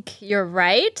think you're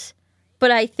right, but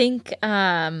I think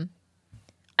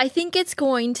it's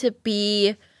going to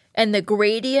be in the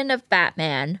gradient of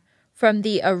Batman from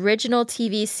the original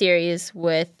TV series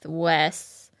with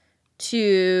Wes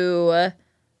to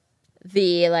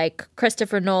the like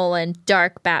Christopher Nolan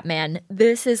dark Batman.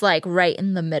 This is like right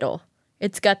in the middle.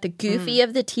 It's got the goofy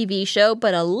of the TV show,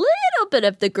 but a little bit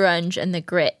of the grunge and the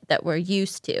grit that we're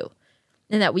used to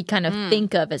and that we kind of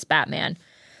think of as Batman.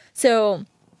 So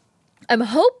I'm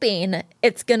hoping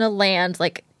it's going to land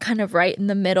like kind of right in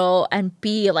the middle and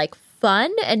be like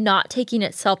fun and not taking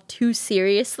itself too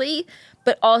seriously,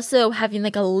 but also having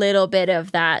like a little bit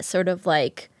of that sort of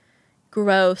like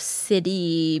gross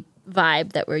city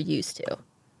vibe that we're used to.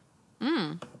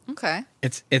 Okay.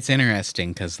 It's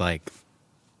interesting because like,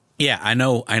 yeah, I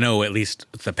know at least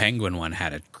the Penguin one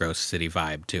had a gross city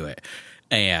vibe to it.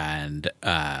 And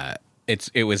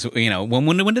it was,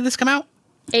 when did this come out?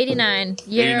 89.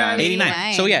 Yeah.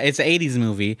 89. So yeah, it's an 80s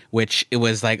movie, which it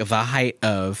was like the height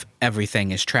of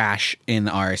everything is trash in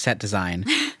our set design.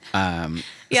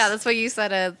 Yeah, that's what you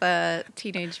said at the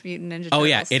Teenage Mutant Ninja Turtles. Oh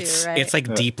yeah, too, right? it's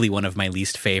like deeply one of my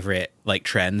least favorite like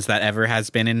trends that ever has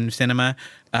been in cinema.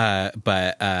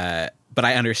 But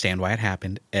I understand why it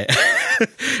happened. It's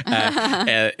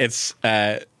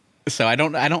so I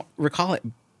don't recall it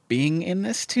being in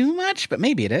this too much, but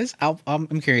maybe it is.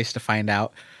 I'm curious to find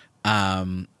out.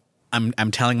 I'm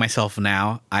telling myself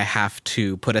now I have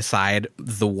to put aside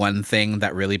the one thing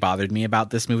that really bothered me about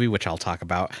this movie, which I'll talk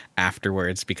about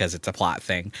afterwards because it's a plot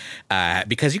thing.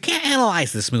 Because you can't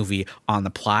analyze this movie on the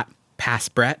plot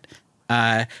past Brett.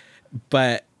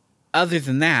 But other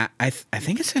than that, I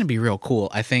think it's going to be real cool.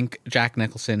 I think Jack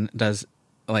Nicholson does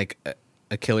like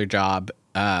a killer job.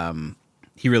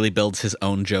 He really builds his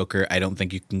own Joker. I don't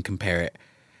think you can compare it.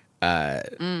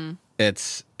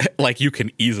 It's like you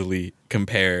can easily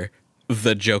compare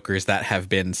the Jokers that have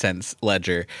been since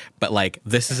Ledger, but like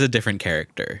this is a different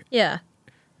character. Yeah.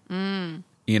 You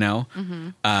know?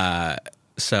 Mm-hmm.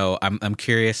 So I'm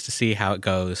curious to see how it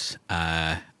goes.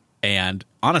 And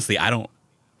honestly, I don't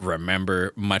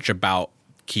remember much about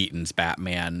Keaton's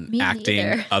Batman Me acting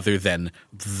neither. other than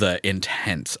the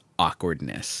intense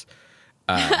awkwardness.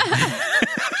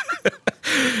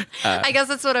 I guess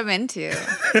that's what I'm into.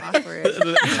 Awkward.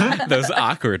 Those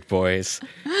awkward boys.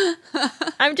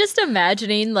 I'm just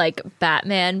imagining like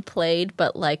Batman played,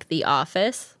 but like The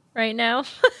Office right now.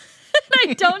 And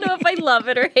I don't know if I love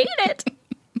it or hate it.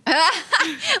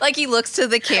 Like he looks to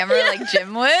the camera like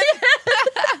Jim would.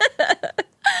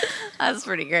 That's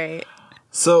pretty great.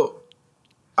 So,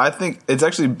 I think it's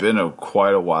actually been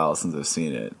quite a while since I've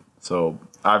seen it. So,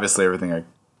 obviously, I'm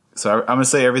gonna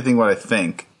say everything what I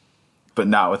think, but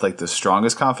not with like the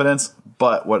strongest confidence.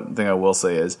 But one thing I will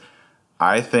say is,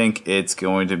 I think it's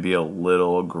going to be a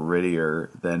little grittier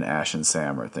than Ash and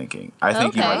Sam are thinking. I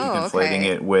think you might be conflating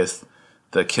it with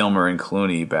the Kilmer and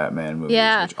Clooney Batman movies,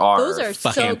 Yeah, which are those are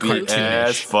so fucking goofy. cartoonish.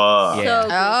 as fuck. Yeah. So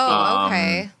goofy. Oh,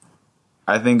 okay.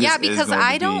 I think Yeah, this is because going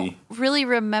I to don't be, really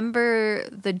remember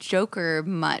the Joker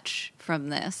much from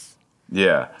this.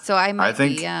 yeah. So I might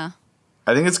think be, yeah.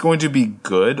 I think it's going to be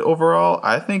good overall.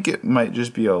 I think it might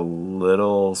just be a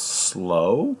little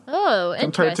slow Oh,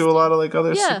 compared to a lot of like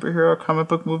other Yeah. superhero comic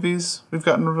book movies we've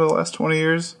gotten over the last 20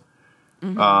 years.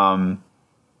 Mm-hmm.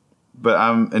 But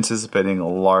I'm anticipating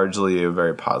largely a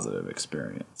very positive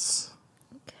experience.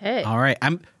 Okay. All right.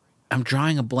 I'm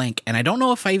drawing a blank, and I don't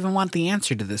know if I even want the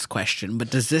answer to this question, but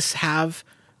does this have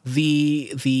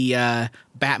the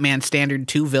Batman standard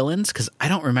 2 villains? Because I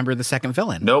don't remember the second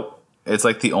villain. Nope. It's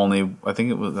like the only. I think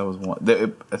that was one.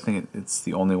 I think it's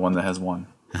the only one that has one.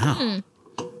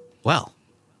 Well,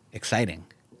 exciting.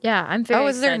 Yeah, I'm very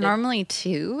is there excited. normally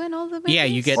 2 in all the movies? Yeah,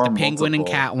 you get Or the Penguin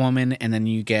multiple. and Catwoman, and then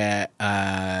you get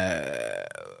the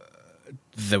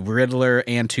Riddler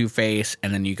and Two-Face,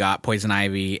 and then you got Poison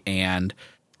Ivy and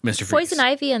Mr. Freeze. Poison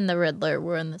Ivy and the Riddler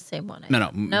were in the same one.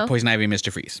 No, Poison Ivy and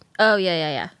Mr. Freeze. Oh,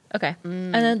 yeah. Okay.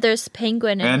 And then there's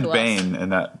Penguin And who else? Bane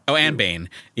and that. Oh, and Bane.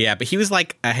 Yeah, but he was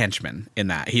like a henchman in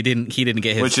that. He didn't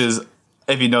get his Which is,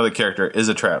 if you know the character, is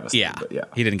a travesty. yeah. But yeah.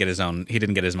 He didn't get his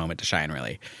moment to shine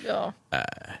really. Oh.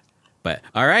 But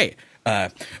all right. Well,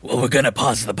 we're gonna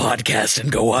pause the podcast and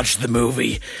go watch the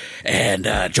movie, and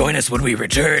join us when we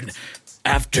return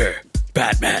after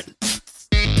Batman.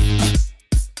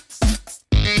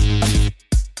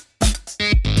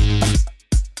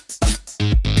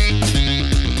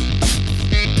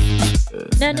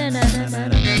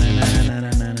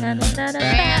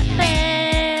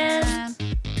 Batman.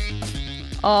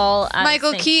 All I'm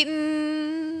Michael saying-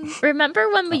 Keaton. Remember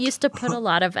when we used to put a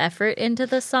lot of effort into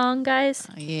the song, guys?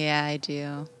 Yeah, I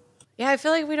do. Yeah, I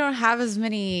feel like we don't have as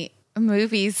many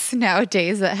movies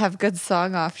nowadays that have good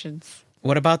song options.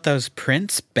 What about those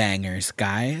Prince bangers,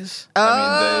 guys?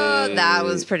 Oh, they- that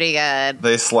was pretty good.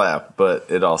 They slap, but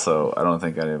it also, I don't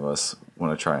think any of us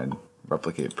want to try and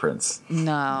replicate Prince.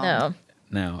 No. No.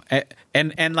 No.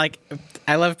 And like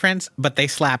I love Prince, but they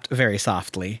slapped very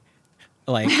softly.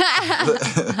 Like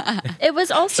It was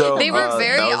also So- They were that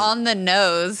very was- on the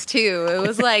nose, too. It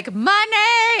was like,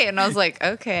 money! And I was like,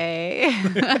 okay.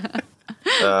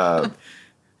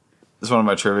 It's one of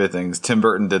my trivia things. Tim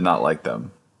Burton did not like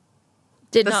them.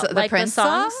 did The, not the like Prince the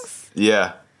songs. songs?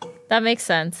 Yeah. That makes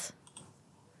sense.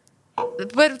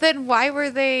 But then why were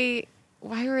they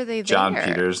there? John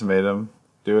Peters made him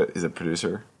do it. He's a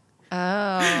producer.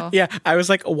 Oh. yeah, I was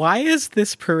like, why is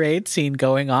this parade scene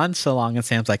going on so long? And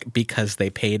Sam's like, because they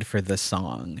paid for the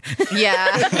song. Yeah,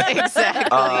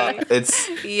 exactly. It's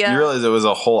Yeah. You realize it was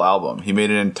a whole album. He made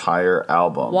an entire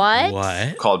album. What?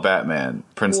 What? Called Batman.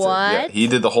 Prince did. What? Yeah, he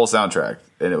did the whole soundtrack,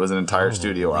 and it was an entire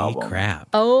studio Holy album. crap.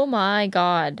 Oh my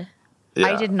god. Yeah,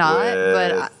 I did not,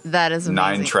 but with that is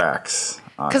amazing. 9 tracks.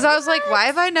 on Because it. I was like, why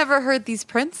have I never heard these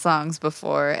Prince songs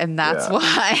before? And that's Yeah.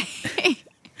 why.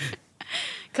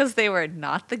 Because they were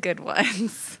not the good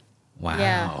ones. Wow.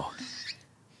 Yeah.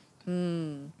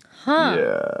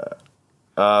 Yeah.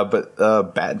 But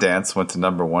Bat Dance went to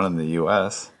 #1 in the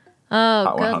U.S. Oh,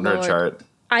 Hot good 100 lord. chart.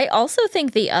 I also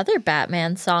think the other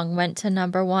Batman song went to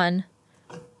 #1.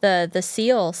 The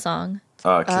Seal song. Kiss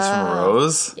from a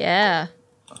Rose. Yeah.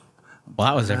 Well,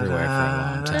 that was everywhere for a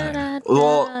long time.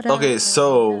 Well, okay,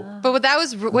 so But that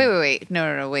was wait.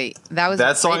 No, wait. That was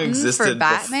That song written existed for bef-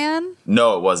 Batman.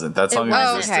 no, it wasn't. That song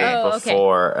wasn't. existed Oh, okay.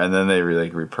 before, and then they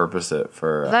repurposed it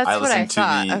for. That's I what listened I to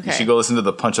thought. the. Okay. You should go listen to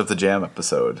the Punch Up the Jam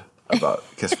episode about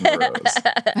Kiss from a Rose.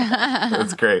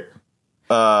 That's great.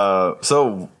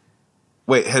 So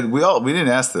wait, we didn't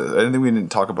ask this. I didn't think we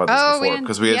didn't talk about this Oh, we before didn't-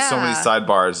 because we had so many yeah.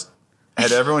 sidebars.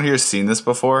 Had everyone here seen this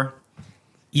before?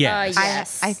 Yeah.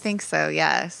 Yes. I think so.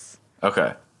 Yes.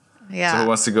 Okay. Yeah. So who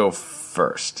wants to go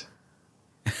first?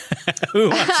 Who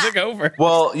wants to go first?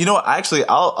 Well, you know what? Actually,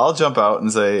 I'll jump out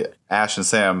and say, Ash and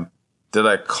Sam, did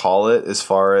I call it as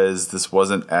far as this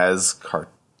wasn't as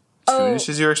cartoonish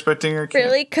as you were expecting? Or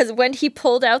Really? Because when he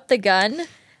pulled out the gun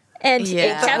and Yeah. it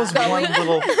That kept was going. one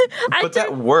little, but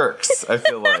that works. I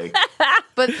feel like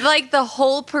But like the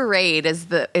whole parade is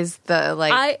the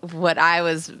like what I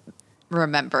was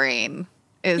remembering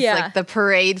is Yeah. like the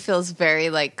parade feels very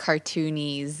like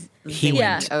cartoony. He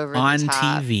Yeah. went over on the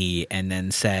top. TV and then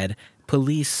said,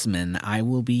 "Policeman, I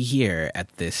will be here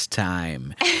at this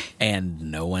time,"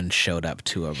 and no one showed up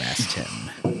to arrest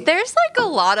him. There's like a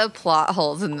lot of plot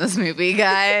holes in this movie,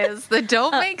 guys, that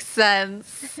don't make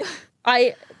sense.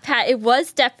 Pat, it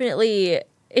was definitely,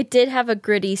 it did have a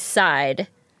gritty side,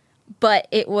 but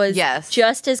it was Yes.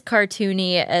 just as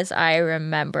cartoony as I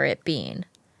remember it being.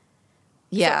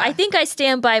 Yeah. I think I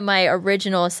stand by my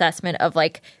original assessment of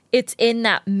like, it's in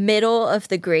that middle of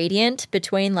the gradient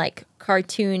between like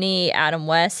cartoony Adam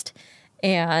West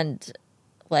and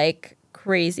like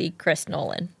crazy Chris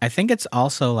Nolan. I think it's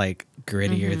also like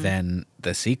grittier than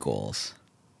the sequels.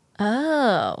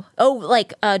 Oh,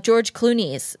 like George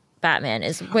Clooney's Batman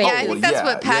is way. yeah, I think that's yeah.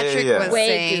 what Patrick Yeah. was Way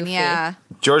saying. goofy. Yeah.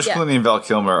 George Yeah. Clooney and Val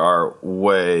Kilmer are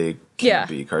way Yeah.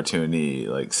 campy, cartoony,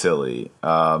 like silly.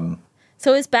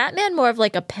 So is Batman more of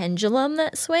like a pendulum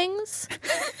that swings?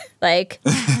 Like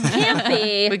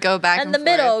campy. We go back in and the forth.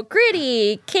 middle,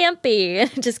 gritty, campy.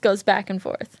 It just goes back and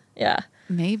forth. Yeah.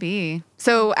 Maybe.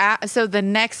 So so the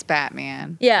next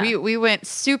Batman. Yeah. We went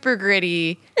super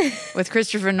gritty with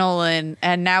Christopher Nolan,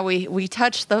 and now we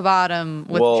touched the bottom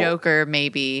with Well, Joker,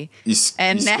 maybe.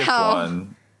 And you skipped now-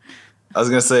 one. I was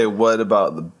gonna say, what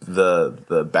about the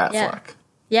Batfleck? Yeah.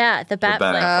 Yeah, the Batfleck.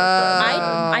 Ben Affleck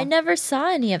Batman. I never saw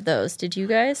any of those. Did you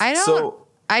guys? I don't. So-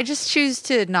 I just choose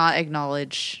to not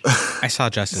acknowledge I saw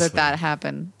Justice that League. that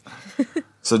happened.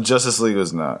 So Justice League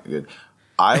was not good.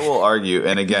 I will argue,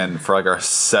 and again, for like our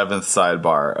 7th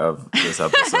sidebar of this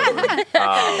episode,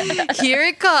 Here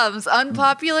it comes.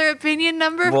 Unpopular opinion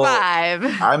number Well,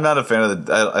 5. I'm not a fan of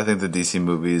I think the DC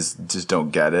movies just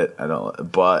don't get it. I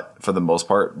don't. But for the most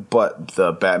part, but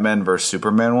the Batman versus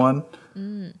Superman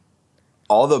one,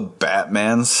 all the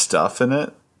Batman stuff in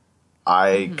it,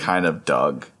 I kind of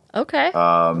dug. Okay.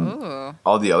 Ooh.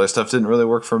 All the other stuff didn't really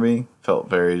work for me. Felt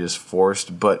very just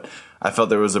forced, but I felt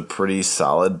there was a pretty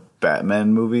solid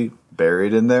Batman movie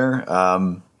buried in there.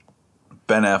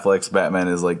 Ben Affleck's Batman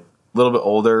is like a little bit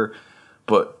older,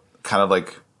 but kind of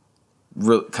like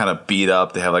kind of beat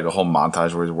up. They have like a whole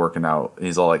montage where he's working out.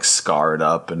 He's all like scarred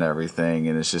up and everything,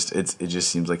 and it just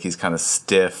seems like he's kind of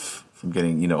stiff from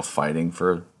getting fighting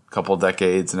for a couple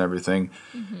decades and everything.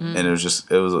 And it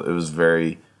was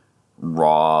very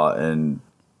raw and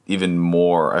even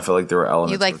more. I feel like there were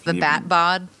elements. You like with the even- bat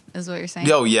bod, is what you're saying?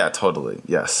 Oh yeah, totally.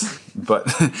 Yes. But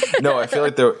no, I feel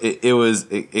like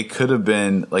it could have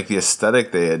been like the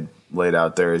aesthetic they had laid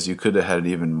out there is you could have had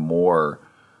even more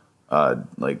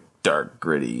like dark,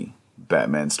 gritty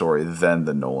Batman story than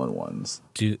the Nolan ones.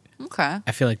 Okay.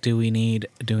 I feel like do we need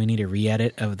a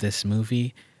re-edit of this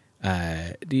movie?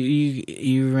 Do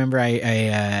you remember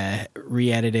I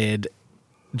re-edited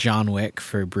John Wick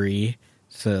for Brie?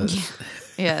 So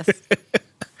Yes.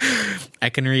 I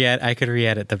could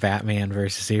re-edit the Batman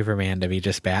versus Superman to be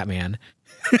just Batman.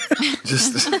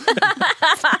 Just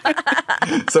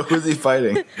so who's he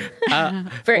fighting?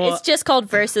 It's just called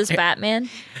Versus Batman.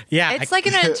 Yeah, It's like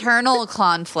an internal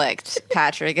conflict,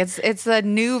 Patrick. It's a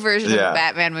new version of Yeah. a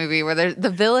Batman movie where the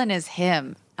villain is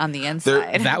him on the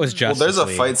inside. that was Well, Justice there's a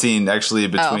League. fight scene actually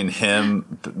between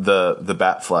him, the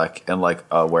Batfleck, and like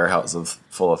a warehouse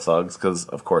full of thugs, because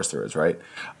of course there is, right?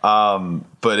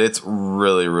 But it's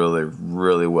really, really,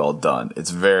 really well done.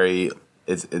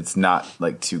 It's not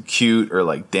like too cute or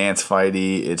like dance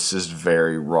fighty. It's just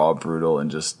very raw, brutal,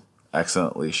 and just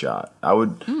excellently shot.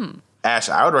 Ash,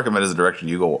 I would recommend as a director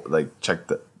you go like check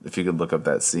if you could look up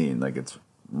that scene. Like it's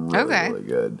really, really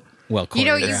good. Well, You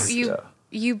know, choreographed.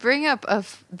 you bring up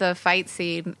the fight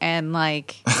scene, and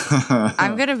like,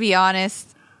 I'm gonna be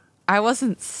honest, I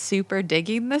wasn't super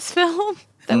digging this film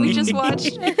that we just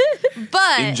watched, In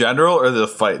but general, or the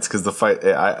fights? Because the fight,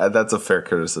 that's a fair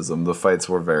criticism. The fights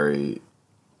were very.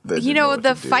 They didn't know what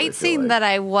the to do, I fight feel scene like. that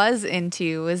I was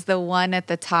into was the one at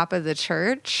the top of the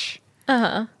church.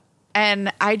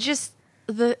 And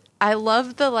I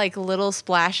love the like little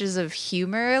splashes of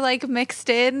humor like mixed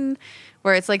in,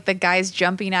 where it's like the guy's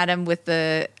jumping at him with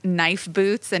the knife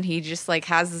boots and he just like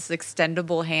has this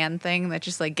extendable hand thing that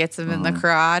just like gets him in the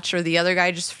crotch, or the other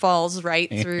guy just falls right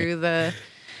through the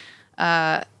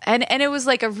and it was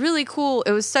like a really cool,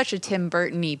 it was such a Tim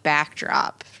Burton-y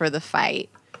backdrop for the fight,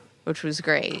 which was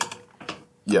great.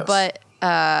 Yes. But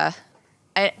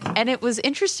and it was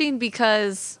interesting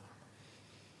because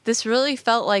this really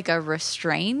felt like a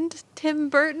restrained Tim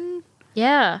Burton.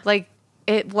 Yeah. Like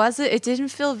it didn't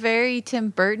feel very Tim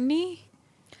Burton-y,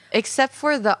 except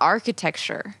for the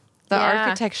architecture. The Yeah.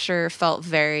 architecture felt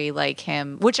very like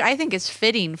him, which I think is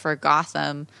fitting for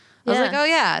Gotham. I was Yeah. like, oh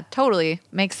yeah, totally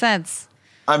makes sense.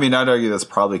 I mean, I'd argue that's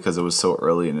probably because it was so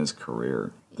early in his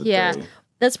career. that Yeah. they-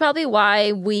 That's probably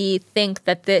why we think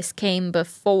that this came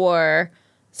before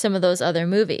some of those other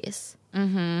movies.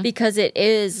 Mm-hmm. Because it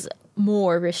is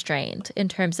more restrained in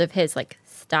terms of his like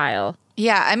style.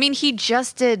 Yeah, I mean he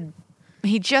just did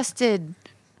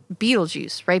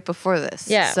Beetlejuice right before this.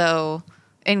 Yeah. So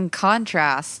in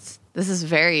contrast, this is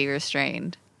very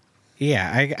restrained.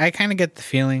 Yeah, I kind of get the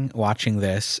feeling watching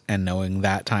this and knowing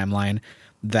that timeline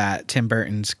that Tim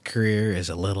Burton's career is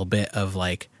a little bit of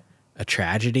like a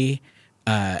tragedy,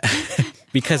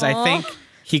 because I think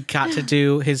he got to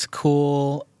do his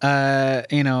cool,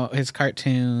 his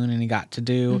cartoon, and he got to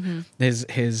do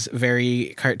his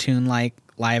very cartoon like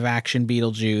live action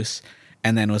Beetlejuice,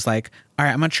 and then was like, all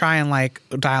right, I'm gonna try and like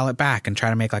dial it back and try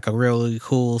to make like a really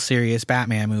cool, serious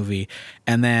Batman movie.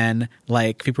 And then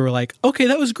like people were like, okay,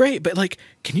 that was great, but like,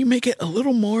 can you make it a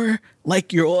little more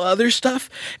like your other stuff?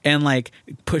 And like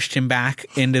pushed him back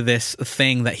into this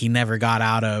thing that he never got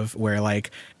out of, where like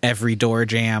every door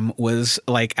jam was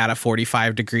like at a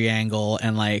 45-degree angle,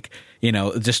 and like, you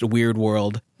know, just a weird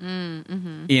world.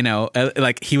 You know,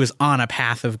 like he was on a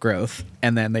path of growth,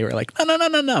 and then they were like,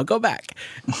 no, go back.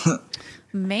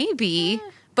 Maybe.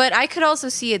 But I could also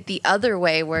see it the other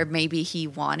way, where maybe he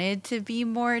wanted to be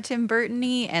more Tim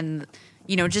Burton-y, and,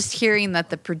 you know, just hearing that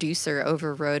the producer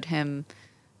overrode him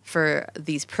for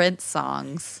these Prince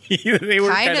songs They were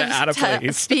kind of out of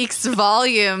place. speaks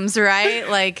volumes, right?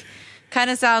 Like, kind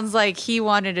of sounds like he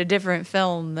wanted a different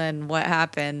film than what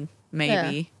happened,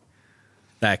 maybe.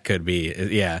 That could be,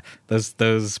 yeah.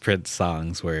 Those Prince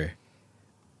songs were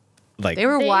like They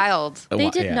were wild. They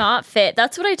did not fit.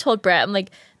 That's what I told Brett. I'm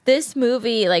like, this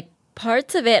movie, like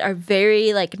parts of it are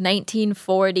very like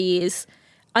 1940s,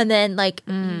 and then like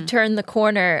you turn the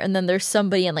corner and then there's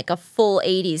somebody in like a full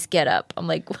 80s getup. I'm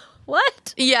like,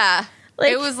 what? Yeah.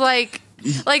 Like- it was like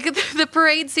the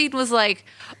parade scene was like,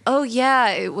 oh yeah,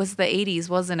 it was the 80s,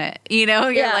 wasn't it? You know,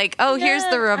 you're Yeah. like, oh, here's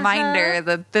the Yeah, reminder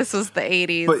that this was the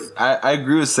 80s. But I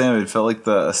agree with Sam. It felt like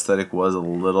the aesthetic was a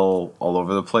little all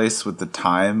over the place with the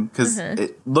time, because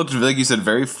it looked, like you said,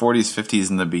 very 40s, 50s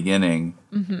in the beginning.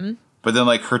 Mm-hmm. But then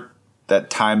like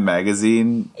that Time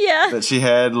magazine that she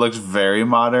had looked very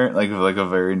modern, like a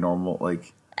very normal,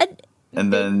 like.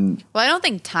 And then well, I don't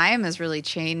think time has really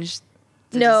changed.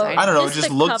 the No, design. I don't know. It Just just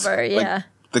the looked cover, like yeah.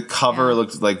 the cover Yeah.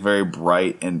 looked like very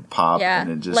bright and pop, Yeah, and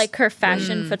it just like her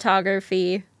fashion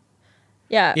photography.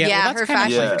 Yeah. Yeah. Yeah, well, that's her kind of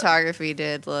fashion like- photography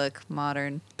did look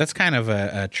modern. That's kind of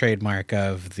a trademark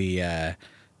of the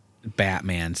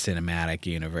Batman cinematic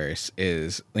universe.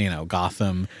 Is, you know,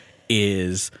 Gotham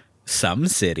is some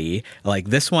city. Like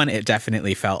this one, it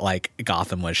definitely felt like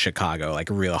Gotham was Chicago, like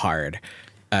real hard.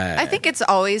 I think it's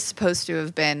always supposed to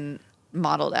have been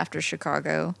modeled after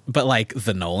Chicago. But like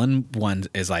the Nolan one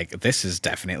is like, this is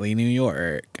definitely New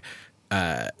York.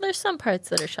 There's some parts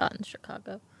that are shot in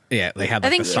Chicago. Yeah, they had. I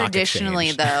Like, think the stock traditionally,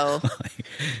 exchange. though,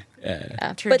 Yeah.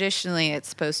 But, traditionally it's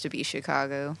supposed to be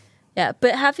Chicago. yeah,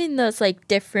 but having those like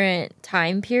different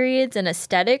time periods and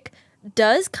aesthetic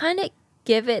does kind of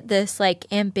give it this like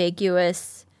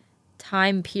ambiguous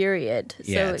time period.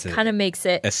 Yeah, So it's it kind of makes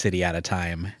it a city at a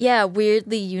time. yeah,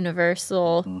 weirdly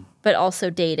universal, but also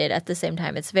dated at the same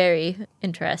time. It's very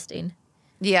interesting.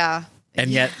 Yeah.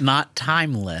 And yet not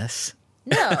timeless.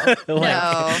 No,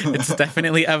 No. It's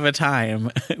definitely of a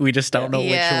time. We just don't know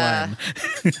Yeah.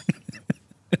 which one.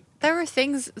 There were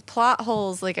plot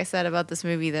holes, like I said, about this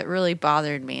movie that really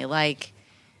bothered me. Like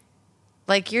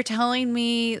you're telling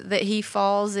me that he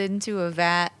falls into a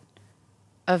vat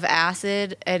of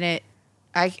acid, and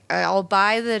I'll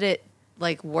buy that it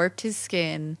like warped his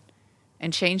skin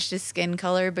and changed his skin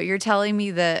color, but you're telling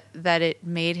me that it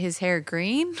made his hair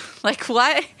green? Like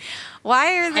what?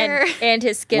 Why are there? and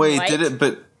his skin wait, white. did it?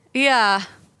 But Yeah.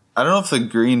 I don't know if the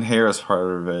green hair is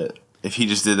part of it. If he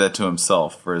just did that to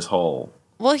himself for his whole.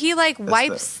 Well, he like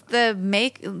wipes the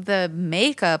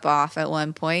makeup off at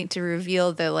one point to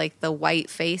reveal the white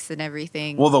face and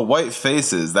everything. Well, the white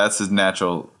faces, that's his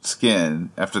natural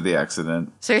skin after the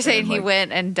accident. So you're saying And, he like,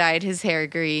 went and dyed his hair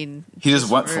green? He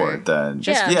just went for it then.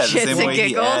 just yeah, for the shits same and way he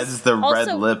giggles? adds the red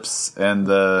Also- lips and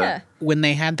the. Yeah. When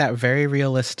they had that very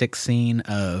realistic scene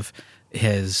of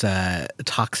his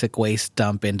toxic waste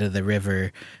dump into the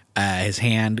river, his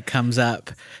hand comes up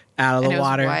out of And the it was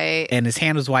water, white. and his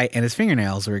hand was white, and his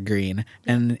fingernails were green,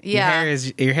 and Yeah.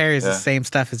 your hair is Yeah. the same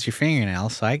stuff as your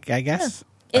fingernails. So I guess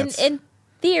In that's- in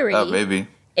theory, Maybe.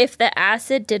 if the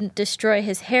acid didn't destroy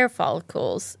his hair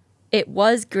follicles, it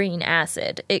was green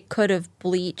acid. It could have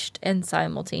bleached and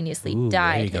simultaneously Ooh,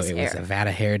 there you dyed go. his It hair. was a vat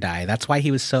of hair dye. That's why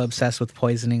he was so obsessed with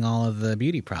poisoning all of the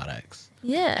beauty products.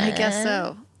 Yeah, I guess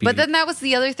so. But then that was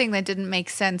the other thing that didn't make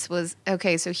sense was,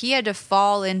 okay, so he had to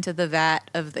fall into the vat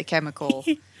of the chemical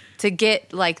to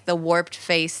get like the warped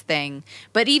face thing.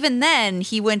 But even then,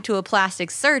 he went to a plastic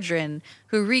surgeon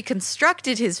who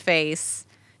reconstructed his face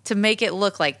to make it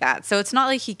look like that. So it's not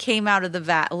like he came out of the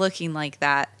vat looking like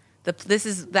that. This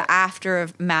is the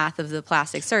aftermath of the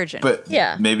plastic surgeon. But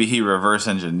Yeah. maybe he reverse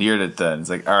engineered it then. It's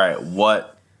like, all right,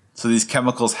 what? So these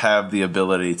chemicals have the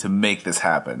ability to make this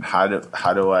happen. How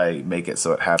do I make it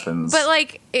so it happens? But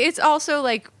like, it's also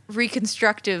like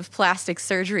reconstructive plastic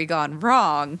surgery gone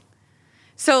wrong.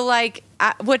 So like,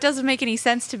 what doesn't make any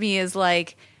sense to me is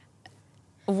like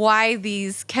why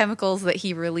these chemicals that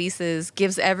he releases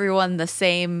gives everyone the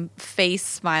same face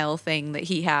smile thing that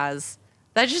he has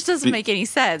That just doesn't make any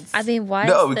sense. I mean, why?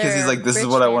 No, is because there he's like, this is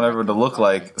rich what I man want everyone to look looking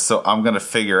like, so I'm going to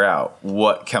figure out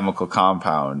what chemical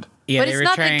compound. Yeah, but they it's were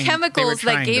not trying- the they were chemicals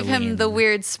that trying gave to him lean- the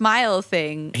weird smile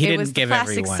thing. He it didn't was the give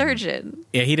plastic everyone- surgeon.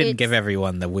 Yeah, he didn't It's- give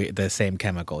everyone the same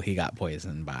chemical he got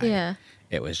poisoned by. Yeah.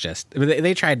 It was just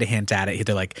they tried to hint at it.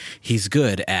 They're like, he's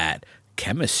good at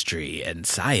chemistry and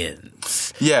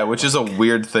science. Yeah, which is a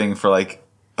weird thing for like.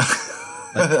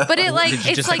 But it like Did you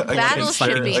it's just, like like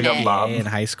battleshipping like a it. mob? in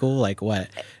high school? Like what?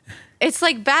 It's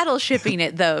like battleshipping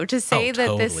it though to say Oh,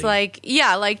 that this totally. like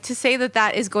yeah like to say that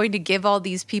that is going to give all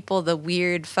these people the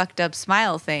weird fucked up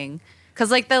smile thing. Because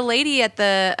like the lady at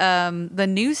the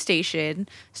news station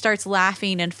starts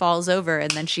laughing and falls over,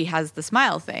 and then she has the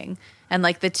smile thing. And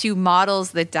like the two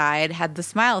models that died had the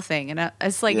smile thing, and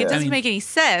it's like Yeah. it doesn't I mean- make any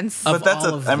sense. Of But that's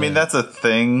all of I mean, the- that's a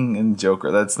thing in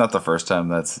Joker. That's not the first time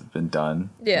that's been done.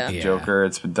 Yeah. Yeah. Joker.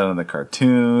 It's been done in the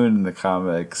cartoon, in the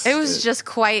comics. It was just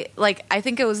quite like I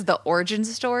think it was the origin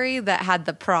story that had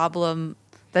the problem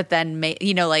that then made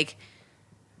like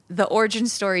the origin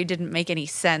story didn't make any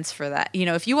sense for that.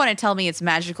 If you want to tell me it's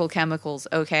magical chemicals,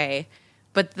 okay,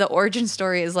 but the origin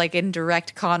story is like in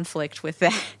direct conflict with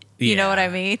that. You know what I Yeah.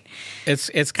 mean?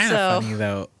 It's kind So- of funny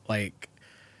though. Like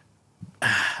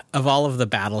of all of the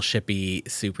battleshipy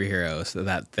superheroes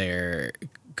that there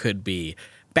could be,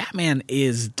 Batman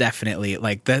is definitely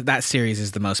like that series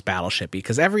is the most battleshipy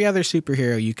because every other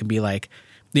superhero you can be like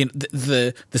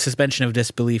the suspension of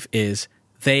disbelief is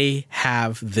they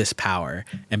have this power,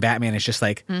 and Batman is just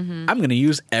like I'm going to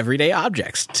use everyday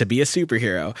objects to be a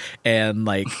superhero, and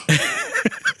like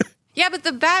Yeah, but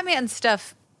the Batman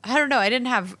stuff, I don't know. I didn't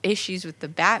have issues with the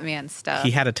Batman stuff.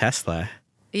 he had a Tesla.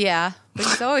 Yeah, but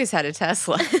he's always had a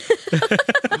Tesla.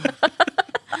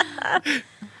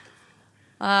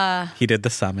 He did the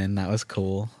summon. That was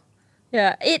cool.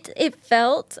 Yeah, it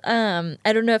felt. I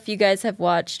don't know if you guys have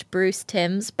watched Bruce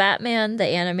Timm's Batman, the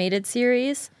animated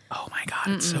series. Oh my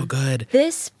god, it's so good.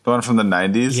 This the one from the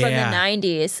 90s Yeah. from the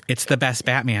 '90s. It's the best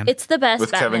Batman. It's the best.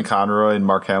 with Batman. Kevin Conroy and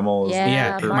Mark Hamill. Yeah.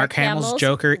 yeah, Mark Hamill's Hamill's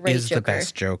Joker great is the Joker.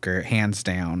 best Joker, hands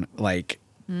down. Like,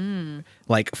 now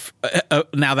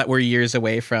that we're years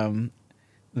away from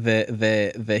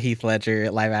the Heath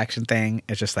Ledger live action thing,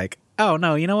 it's just like, oh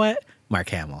no, you know what? Mark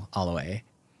Hamill all the way.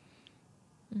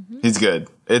 He's good.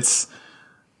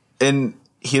 And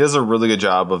he does a really good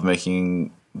job of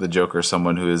making the Joker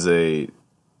someone who is a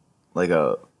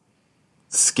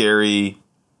scary,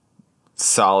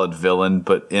 solid villain,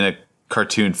 but in a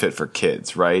cartoon fit for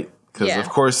kids, right? Because Yeah. of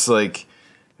course, like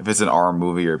if it's an R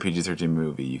movie or a PG-13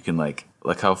 movie, you can like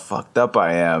look how fucked up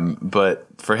I am. But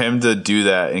for him to do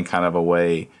that in kind of a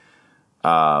way,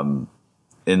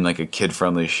 in like a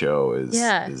kid-friendly show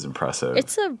is impressive.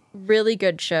 It's a really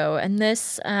good show, and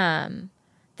this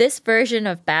version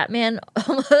of Batman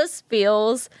almost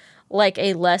feels like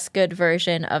a less good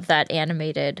version of that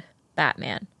animated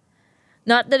Batman.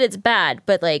 Not that it's bad,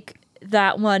 but like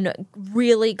that one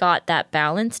really got that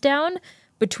balance down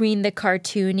between the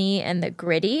cartoony and the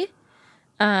gritty.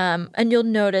 And you'll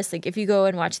notice, like, if you go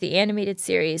and watch the animated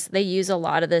series, they use a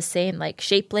lot of the same, like,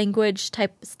 shape language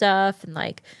type stuff and,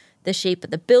 like, the shape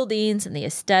of the buildings and the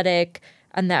aesthetic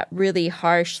and that really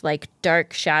harsh, like,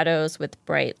 dark shadows with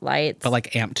bright lights. But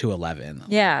like amped to 11.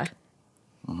 Yeah.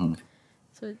 So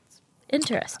it's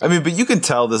interesting. I mean, but you can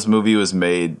tell this movie was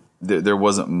made. There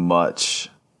wasn't much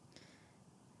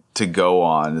to go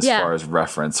on as Yeah. far as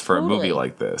reference for a movie Totally.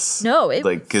 like this. No, it-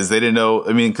 like because they didn't know.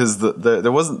 I mean, because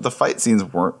there wasn't the fight scenes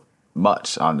weren't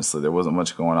much. Honestly, there wasn't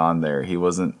much going on there. He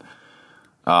wasn't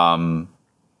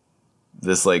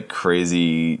this like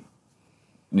crazy,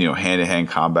 hand to hand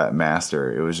combat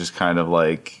master. It was just kind of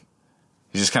like.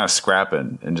 He's just kind of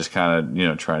scrapping and just kind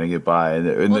of, trying to get by.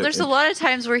 Well, there's a lot of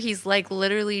times where he's like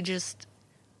literally just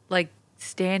like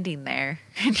standing there,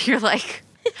 and you're like,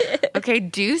 okay,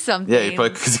 do something. Yeah,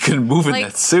 because he couldn't move in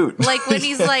that suit. Like when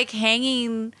he's like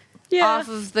hanging off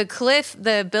of the cliff,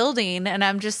 the building, and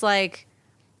I'm just like,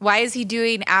 why is he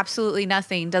doing absolutely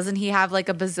nothing? Doesn't he have like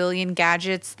a bazillion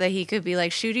gadgets that he could be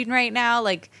like shooting right now?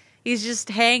 Like he's just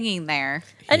hanging there.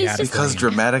 And He he's had just because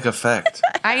dramatic effect.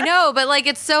 I know, but like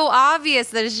it's so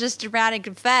obvious that it's just dramatic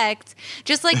effect.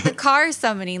 Just like the car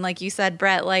summoning, like you said,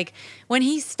 Brett. Like when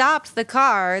he stopped the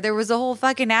car, there was a whole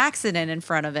fucking accident in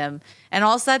front of him. And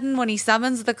all of a sudden, when he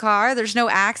summons the car, there's no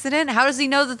accident. How does he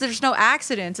know that there's no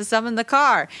accident to summon the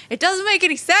car? It doesn't make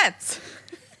any sense.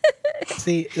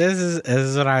 See, this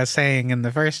is what I was saying in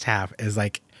the first half. Is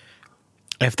like,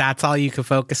 if that's all you can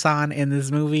focus on in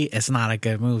this movie, it's not a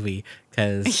good movie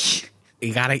because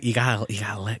you gotta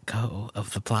let go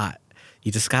of the plot.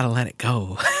 You just gotta let it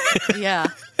go. Yeah.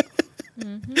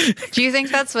 Do you think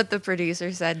that's what the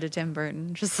producer said to Tim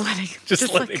Burton? Just let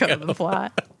let it go go. of the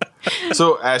plot.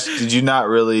 So, Ash, did you not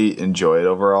really enjoy it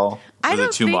overall? I Was don't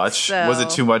it too think much? so. Was it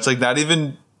too much? Like, not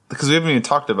even because we haven't even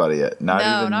talked about it yet.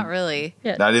 Not really.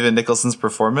 Yeah. Not even Nicholson's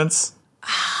performance.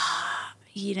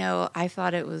 I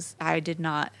thought it was. I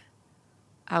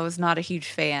was not a huge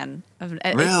fan of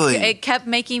it. Really? It kept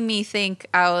making me think.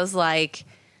 I was like,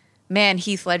 man,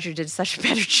 Heath Ledger did such a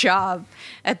better job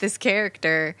at this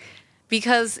character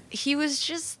because he was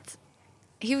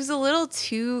a little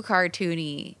too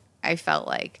cartoony. I felt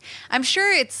like. I'm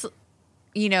sure it's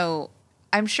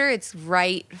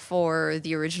right for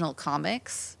the original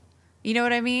comics. You know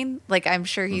what I mean? Like, I'm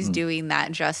sure he's doing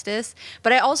that justice.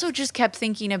 But I also just kept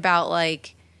thinking about,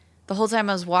 like, the whole time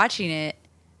I was watching it,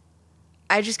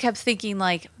 I just kept thinking,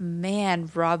 like, man,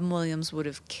 Robin Williams would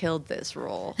have killed this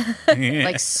role.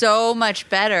 Like, so much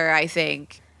better, I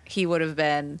think he would have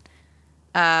been.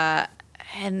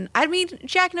 And, I mean,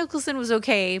 Jack Nicholson was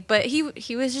okay, but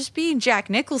he was just being Jack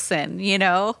Nicholson, you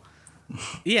know?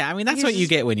 Yeah, I mean, that's what you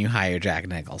get when you hire Jack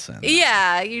Nicholson.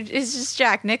 Yeah, it's just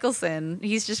Jack Nicholson.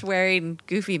 He's just wearing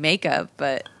goofy makeup,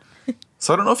 but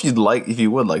So I don't know if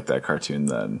you would like that cartoon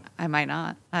then. I might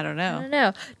not. I don't I know. don't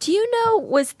know. Do you know,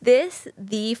 was this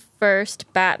the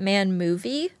first Batman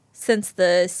movie since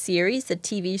the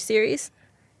TV series?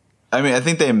 I mean, I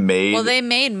think they made. Well, they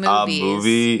made movies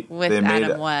movie. with They made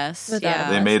Adam a- West. With yeah.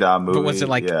 Adam They made a movie. But was it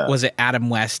like, yeah. was it Adam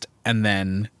West and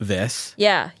then this?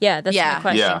 Yeah, that's Yeah, my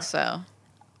question. I Yeah. think so.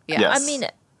 Yeah. Yes. I mean,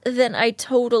 then I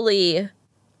totally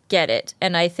get it.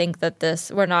 And I think that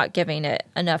we're not giving it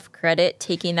enough credit,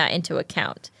 taking that into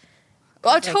account.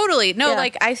 Oh, totally. No, yeah.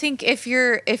 like I think if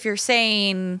you're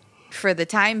saying for the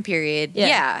time period,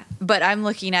 yeah. But I'm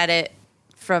looking at it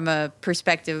from a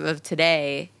perspective of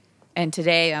today, and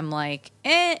today I'm like,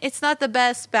 it's not the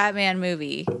best Batman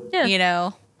movie. Yeah. You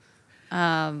know?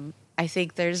 I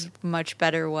think there's much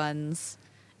better ones.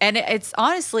 And it's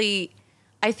honestly,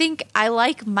 I think I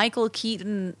like Michael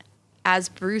Keaton as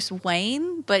Bruce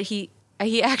Wayne, but he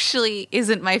actually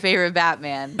isn't my favorite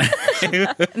Batman.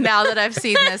 Now that I've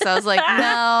seen this, I was like,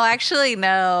 no, actually,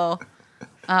 no.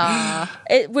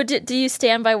 Do you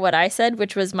stand by what I said,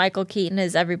 which was Michael Keaton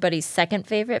is everybody's second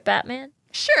favorite Batman?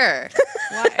 Sure.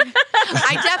 Why?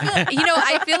 I definitely,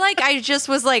 I feel like I just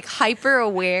was like hyper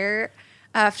aware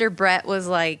after Brett was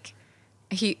like,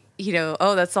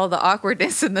 that's all the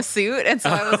awkwardness in the suit. And so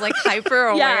I was like hyper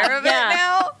aware of it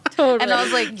now. Totally. And I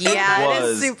was like, yeah, it is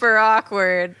was. super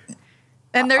awkward.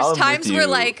 And there's I'm with times where you.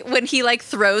 like when he like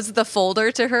throws the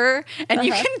folder to her and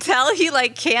you can tell he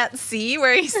like can't see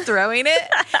where he's throwing it.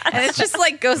 And it just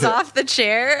like goes off the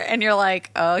chair and you're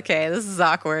like, oh, okay, this is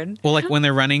awkward. Well, like when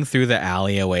they're running through the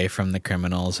alley away from the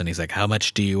criminals and he's like, how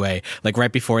much do you weigh? Like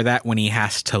right before that, when he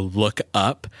has to look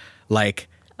up, like,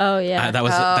 Oh, yeah. that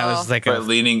was like But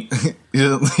leaning,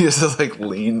 you just like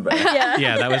lean back.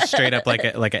 yeah, that was straight up like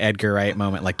an Edgar Wright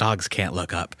moment. Like dogs can't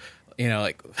look up,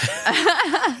 like.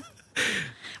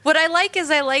 What I like is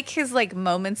I like his like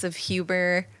moments of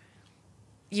humor,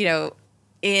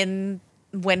 in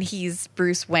when he's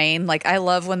Bruce Wayne. Like I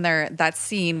love when that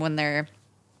scene when they're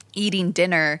eating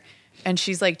dinner and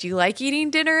she's like, do you like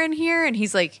eating dinner in here? And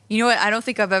he's like, you know what? I don't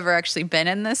think I've ever actually been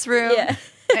in this room. Yeah.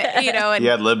 And He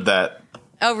had lived that.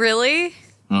 oh, really?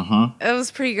 Mm-hmm. It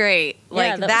was pretty great.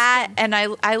 Like that was that. And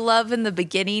I love in the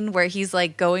beginning where he's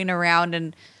like going around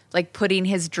and like putting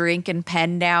his drink and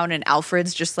pen down and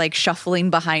Alfred's just like shuffling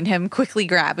behind him, quickly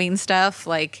grabbing stuff.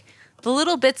 Like the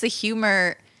little bits of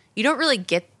humor, you don't really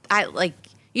get.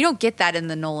 You don't get that in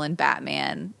the Nolan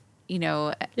Batman,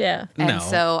 Yeah. And No.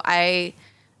 so I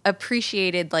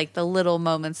appreciated like the little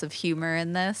moments of humor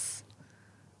in this.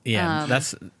 Yeah,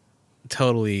 that's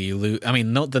totally.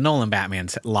 The Nolan Batman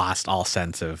lost all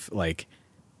sense of like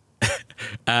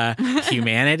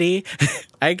humanity,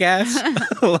 I guess.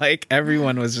 Like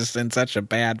everyone was just in such a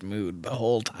bad mood the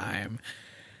whole time.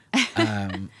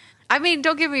 I mean,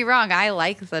 don't get me wrong. I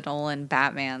like the Nolan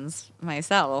Batmans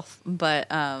myself, but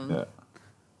Yeah.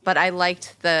 but I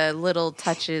liked the little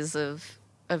touches of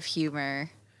humor.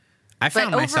 I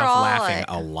found myself overall, laughing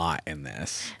a lot in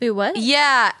this. Wait, what?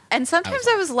 Yeah, and sometimes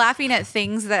I was laughing at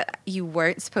things that you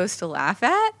weren't supposed to laugh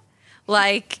at.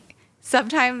 Like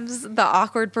sometimes the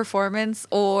awkward performance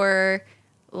or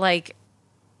like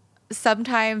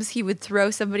sometimes he would throw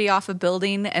somebody off a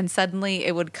building and suddenly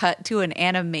it would cut to an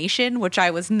animation, which I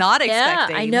was not Yeah,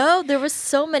 expecting. I know. There was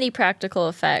so many practical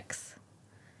effects.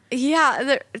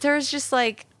 Yeah, there was just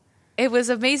like it was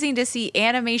amazing to see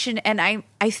animation, and I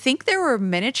think there were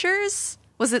miniatures.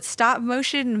 Was it stop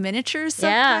motion miniatures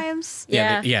Yeah. sometimes?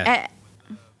 Yeah. Yeah.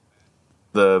 Eh,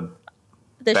 The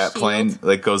The bat shield. plane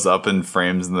like goes up and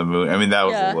frames in the moon. I mean, that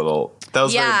was Yeah. a little. That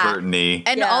was Yeah. very Burton-y.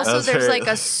 And Yeah. also, That's there's very- like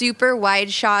a super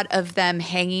wide shot of them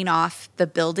hanging off the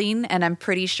building, and I'm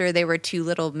pretty sure they were two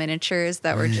little miniatures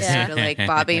that were just Yeah. sort of like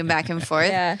bobbing back and forth.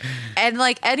 Yeah. And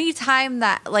like anytime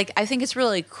that, like, I think it's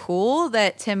really cool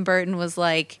that Tim Burton was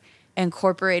like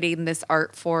incorporating this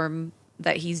art form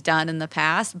that he's done in the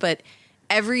past, but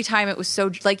every time it was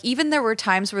so like, even there were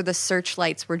times where the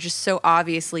searchlights were just so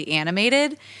obviously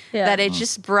animated Yeah. that it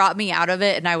just brought me out of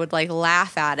it, and I would like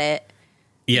laugh at it.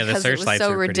 Yeah, the Because it was searchlights so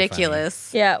were pretty funny. ridiculous.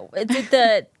 Yeah,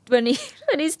 did when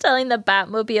he's telling the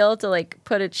Batmobile to like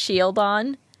put its shield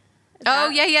on. Oh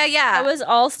yeah. That was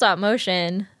all stop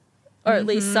motion, or at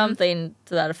least something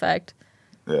to that effect.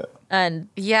 Yeah. And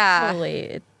Yeah.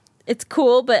 totally, it's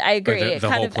cool, but I Or agree. the it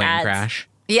whole kind of plane adds. crash.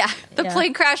 Yeah. The Yeah.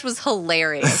 plane crash was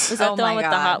hilarious. Was that the one with the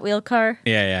Hot Wheel car?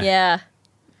 Yeah. Yeah.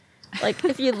 Like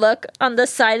if you look on the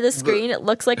side of the screen, it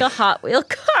looks like a Hot Wheel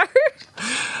car.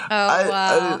 Oh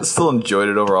wow. I still enjoyed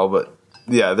it overall, but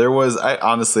yeah, there was. I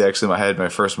honestly, actually, I had my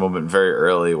first moment very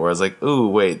early where I was like, "Ooh,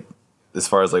 wait." As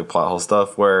far as like plot hole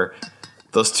stuff, where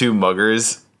those two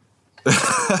muggers.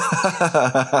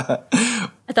 I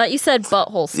thought you said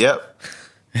butthole. Yep.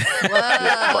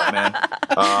 Yeah, Batman.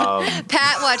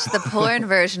 Pat watched the porn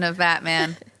version of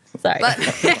Batman. Sorry. But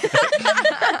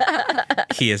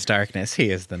He is darkness. He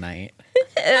is the night.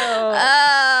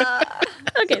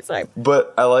 Okay, sorry.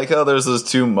 But I like how there's those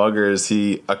two muggers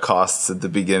he accosts at the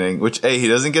beginning, which, hey, he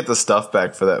doesn't get the stuff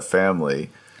back for that family.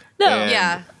 No. And-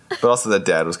 yeah. But also that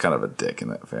dad was kind of a dick in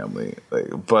that family.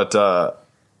 But I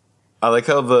like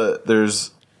how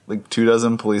there's like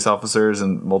 24 police officers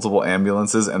and multiple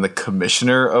ambulances and the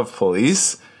commissioner of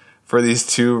police for these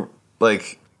two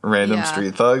like random Yeah.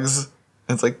 street thugs.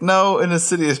 It's like, no, in a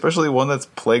city, especially one that's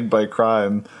plagued by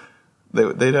crime,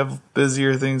 they'd have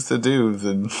busier things to do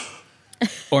than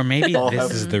Or maybe All this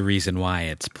have- is the reason why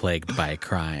it's plagued by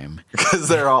crime. because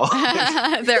they're all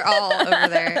They're all over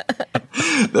there.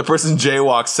 the person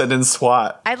jaywalks, send in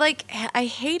SWAT. I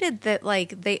hated that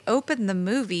like they opened the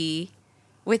movie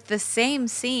with the same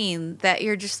scene that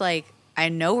you're just like, I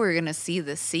know we're gonna see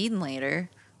this scene later.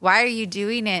 Why are you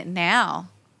doing it now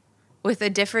with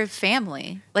a different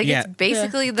family? Like Yeah. it's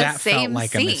basically the That same felt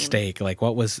like scene. a mistake. Like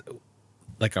what was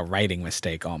like a writing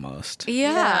mistake almost.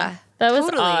 Yeah. That was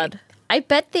totally. odd. I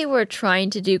bet they were trying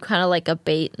to do kind of like a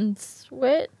bait and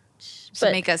switch. To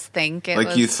But make us think it Like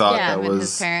was you thought Yeah. that him and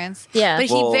his was parents. Yeah. But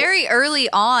Well- he very early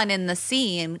on in the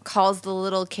scene calls the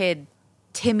little kid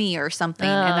Timmy or something.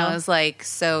 And I was like,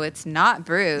 so it's not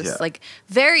Bruce. Yeah. Like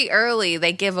very early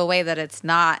they give away that it's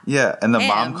not. Yeah, and the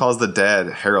mom Him. calls the dad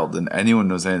Harold, and anyone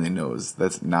knows anything knows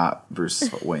that's not Bruce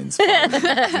Wayne's father. His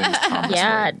name's Thomas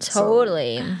yeah, Wayne, so,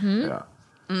 totally. yeah.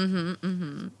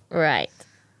 Right.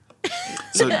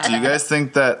 So, do you guys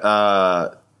think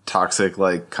that toxic,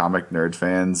 like comic nerd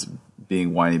fans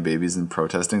being whiny babies and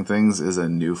protesting things is a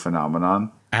new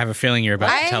phenomenon? I have a feeling you're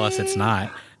about to tell us it's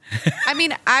not. I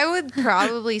mean, I would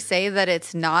probably say that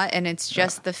it's not, and it's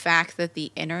just the fact that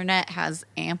the internet has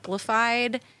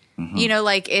amplified. You know,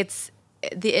 like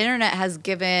the internet has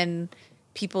given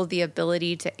people the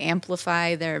ability to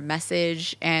amplify their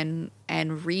message and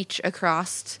reach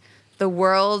across the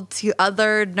world to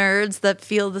other nerds that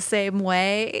feel the same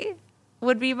way.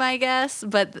 Would be my guess,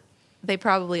 but they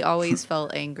probably always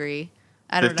felt angry.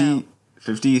 I don't know.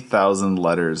 50,000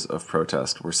 letters of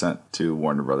protest were sent to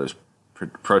Warner Brothers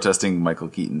protesting Michael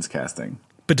Keaton's casting.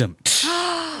 Badum.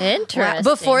 Interesting.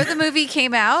 Before the movie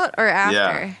came out or after?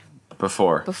 Yeah,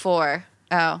 before. Before.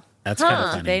 Oh, That's kind of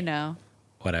Huh. funny. they know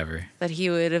Whatever. that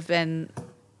he would have been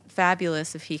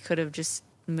fabulous if he could have just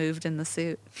moved in the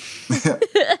suit.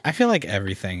 I feel like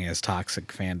everything is toxic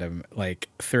fandom, like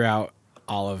throughout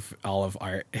all of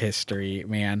art history,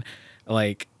 man.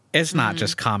 Like it's not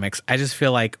just comics. I just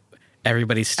feel like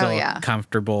everybody's still yeah.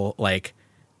 comfortable like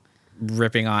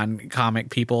ripping on comic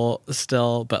people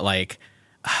still, but like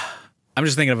I'm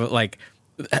just thinking of like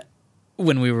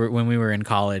when we were in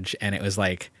college and it was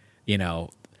like, you know,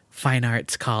 fine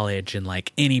arts college and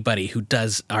like anybody who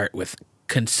does art with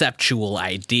conceptual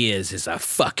ideas is a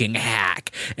fucking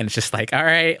hack, and it's just like, all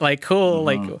right, like cool,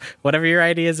 like whatever your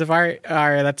ideas of art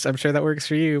are, that's I'm sure that works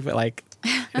for you, but like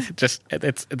just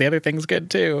it's the other thing's good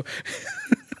too.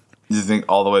 You think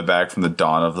all the way back from the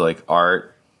dawn of like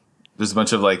art, there's a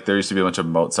bunch of like there used to be a bunch of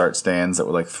Mozart stands that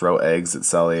would like throw eggs at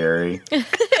Salieri.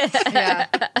 Yeah.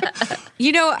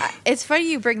 You know, it's funny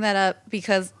you bring that up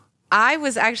because I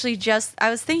was actually I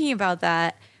was thinking about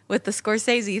that with the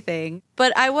Scorsese thing,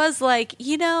 but I was like,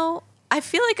 you know, I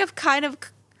feel like I've kind of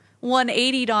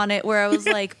 180'd on it where I was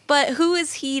like, but who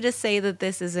is he to say that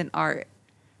this isn't art?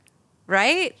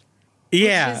 Right?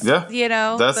 Yeah. Yeah, You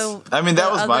know, that's. I mean, that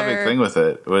the was my big other- thing with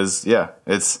it. Was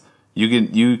it's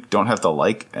you don't have to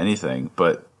like anything,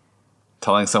 but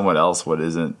telling someone else what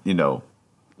isn't,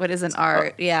 what isn't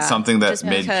art? Yeah, something that Just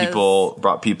made because-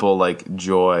 brought people like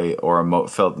joy or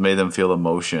made them feel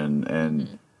emotion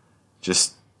and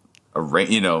just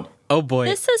Oh boy.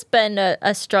 This has been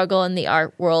a struggle in the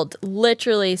art world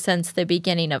literally since the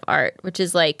beginning of art, which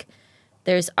is like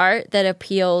there's art that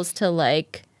appeals to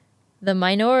like the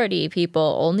minority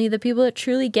people, only the people that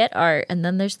truly get art, and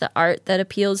then there's the art that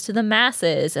appeals to the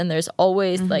masses, and there's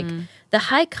always like the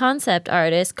high concept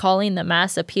artist calling the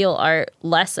mass appeal art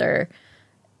lesser.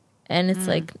 And it's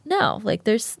like, no, like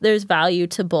there's value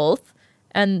to both.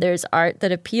 And there's art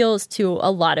that appeals to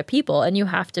a lot of people. And you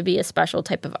have to be a special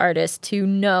type of artist to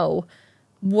know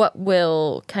what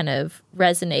will kind of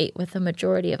resonate with the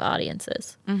majority of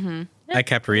audiences. I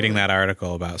kept reading that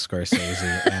article about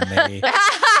Scorsese, and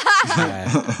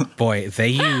they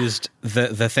used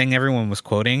the thing everyone was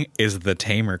quoting is the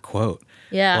Tamer quote.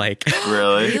 Yeah. Like,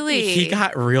 really. Really? he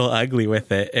got real ugly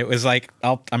with it. It was like,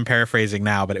 I'm paraphrasing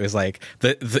now, but it was like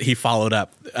he followed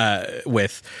up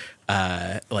with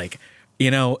like,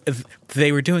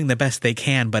 they were doing the best they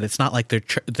can, but it's not like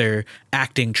they're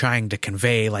acting trying to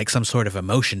convey like some sort of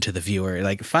emotion to the viewer.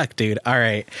 Like, fuck, dude. All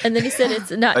right. And then he said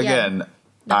it's not Again,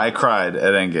 I cried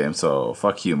at Endgame, so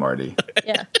fuck you, Marty.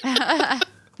 Yeah.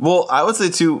 Well, I would say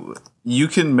too, you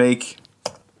can make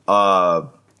a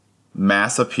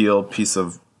mass appeal piece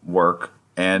of work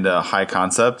and a high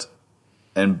concept,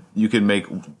 and you can make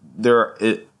there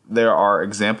are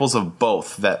examples of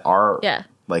both that are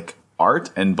like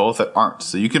art and both that aren't.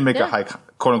 So you can make a high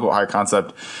quote unquote high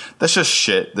concept that's just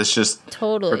shit. That's just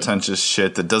Totally pretentious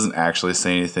shit that doesn't actually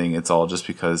say anything. It's all just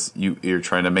because you're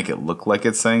trying to make it look like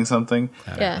it's saying something.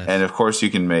 Yeah. And of course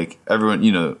you can make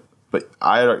everyone, but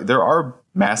there are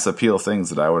mass appeal things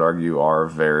that I would argue are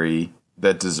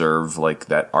that deserve like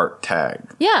that art tag.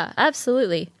 Yeah,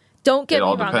 absolutely. Don't get It me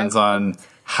all wrong. depends on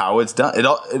how it's done. It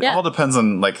all depends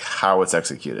on like how it's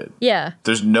executed. Yeah.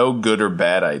 There's no good or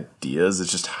bad ideas.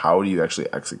 It's just how do you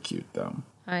actually execute them.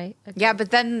 I agree. Yeah, but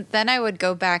then I would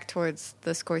go back towards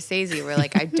the Scorsese, where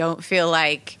like I don't feel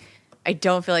like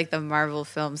the Marvel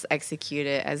films execute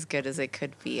it as good as it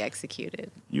could be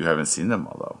executed. You haven't seen them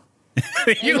all though.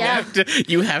 You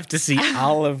have to see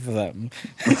all of them.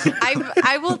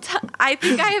 I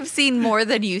think I have seen more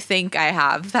than you think I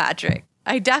have, Patrick.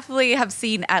 I definitely have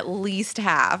seen at least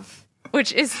half,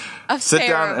 which is a Sit fair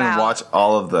down amount. and watch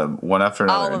all of them one after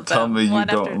All another of and tell them, me you one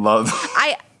don't after- love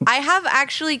I have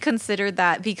actually considered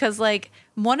that, because like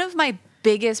one of my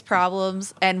biggest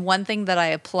problems, and one thing that I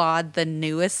applaud the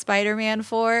newest Spider-Man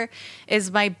for,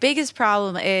 is my biggest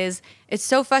problem is it's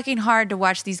so fucking hard to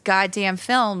watch these goddamn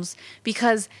films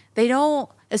because they don't,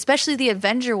 especially the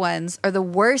Avenger ones, are the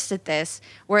worst at this,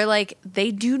 where like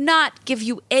they do not give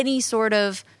you any sort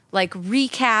of like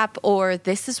recap or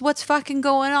this is what's fucking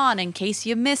going on in case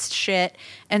you missed shit.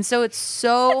 And so it's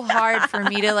so hard for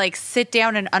me to like sit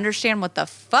down and understand what the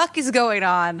fuck is going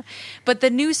on. But the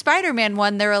new Spider-Man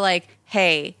one, they were like,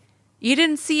 hey, you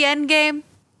didn't see Endgame?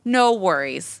 No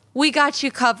worries. We got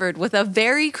you covered with a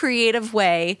very creative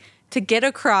way to get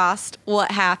across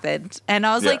what happened. And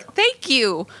I was like, thank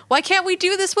you. Why can't we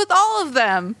do this with all of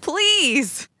them?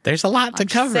 Please. There's a lot to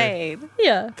cover. Insane.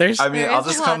 Yeah. There's I mean, There I'll is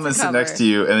just a lot come to and sit cover. next to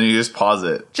you, and then you just pause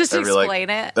it. Just every, explain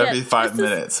it. Every Yeah, 5 this is-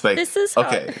 minutes. Like, this is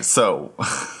okay, so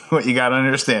what you gotta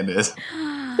understand is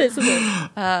This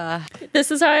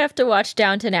is how I have to watch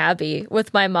Downton Abbey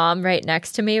with my mom right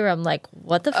next to me, where I'm like,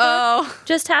 what the fuck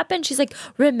just happened? She's like,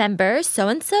 remember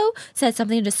so-and-so said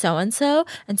something to so-and-so's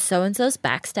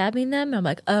backstabbing them? And I'm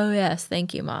like, oh, yes,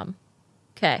 thank you, Mom.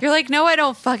 Okay. You're like, no, I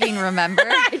don't fucking remember.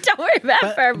 I don't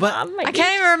remember, but- Mom. I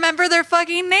can't even remember their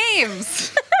fucking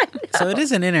names. So it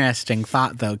is an interesting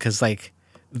thought, though, because like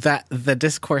that the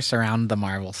discourse around the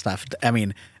Marvel stuff. I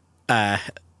mean,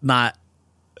 not.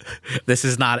 This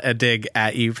is not a dig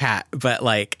at you, Pat, but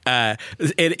like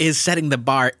it is setting the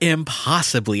bar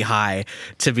impossibly high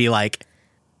to be like,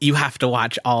 you have to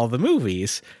watch all the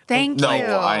movies. Thank no, you.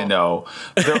 I know.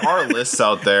 There are lists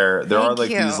out there. There are Thank like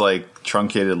you. these like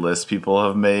truncated lists people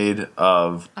have made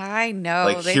of I know.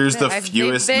 Like, here's the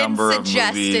fewest they've been number of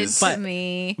suggested movies. to But-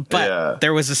 me. But Yeah.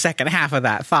 there was a second half of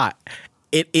that thought.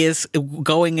 It is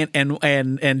going in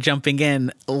and jumping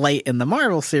in late in the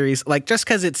Marvel series, like just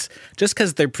because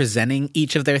they're presenting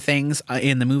each of their things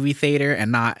in the movie theater and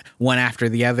not one after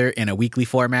the other in a weekly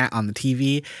format on the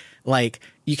TV. Like,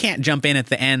 you can't jump in at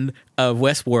the end of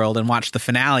Westworld and watch the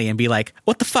finale and be like,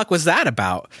 what the fuck was that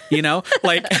about? You know,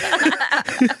 like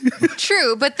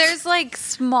True, but there's like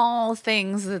small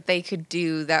things that they could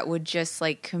do that would just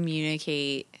like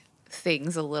communicate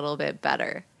things a little bit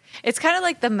better. It's kind of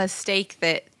like the mistake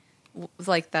that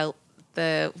like the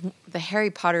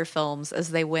Harry Potter films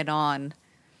as they went on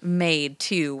made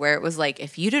too, where it was like,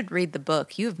 if you didn't read the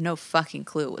book, you have no fucking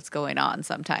clue what's going on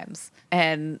sometimes.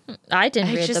 And I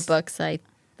didn't read the books. I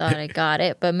thought I got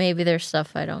it, but maybe there's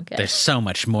stuff I don't get. There's so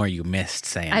much more you missed,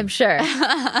 Sam. I'm sure.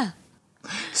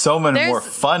 So many more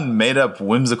fun, made up,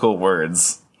 whimsical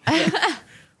words.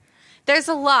 There's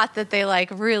a lot that they like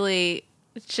really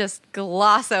just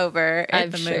gloss over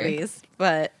in the movies.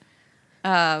 But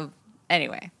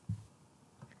anyway,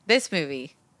 this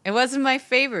movie, it wasn't my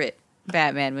favorite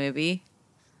Batman movie.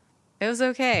 It was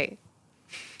okay.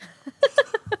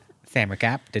 Sam,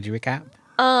 recap? Did you recap?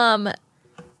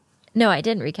 No, I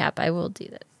didn't recap. I will do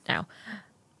that now.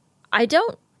 I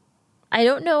don't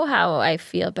know how I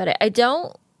feel about it. I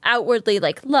don't outwardly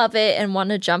like love it and want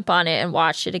to jump on it and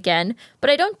watch it again, but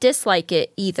I don't dislike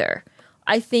it either.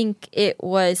 I think it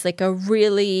was like a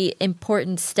really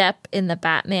important step in the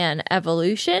Batman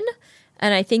evolution,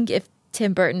 and I think if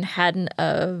Tim Burton hadn't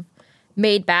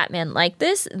made Batman like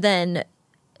this, then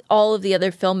all of the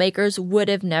other filmmakers would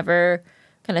have never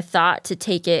kind of thought to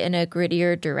take it in a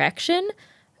grittier direction.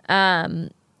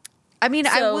 I mean,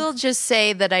 I will just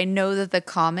say that I know that the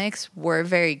comics were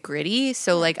very gritty,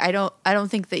 so like I don't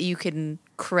think that you can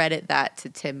credit that to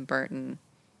Tim Burton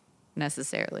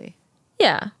necessarily.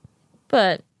 Yeah,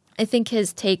 but I think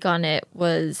his take on it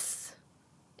was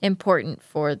important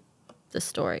for the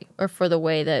story or for the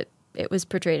way that it was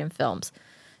portrayed in films.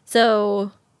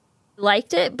 So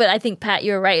liked it, but I think, Pat,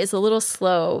 you're right, it's a little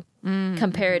slow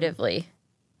comparatively.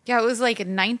 Yeah, it was like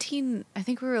 19, I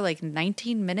think we were like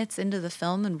 19 minutes into the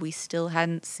film and we still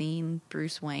hadn't seen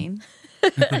Bruce Wayne.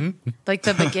 Like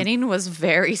the beginning was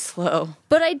very slow.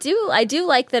 But I do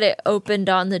like that it opened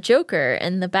on the Joker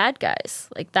and the bad guys.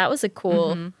 Like that was a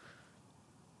cool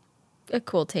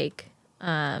take.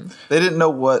 They didn't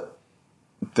know what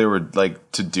they were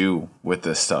like to do with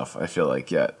this stuff, I feel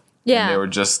like, yet. Yeah. And they were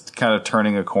just kind of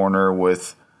turning a corner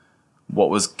with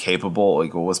what was capable,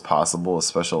 like what was possible with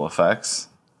special effects.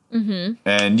 Mm-hmm.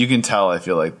 And you can tell, I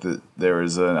feel like, that there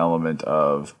is an element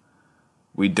of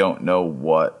we don't know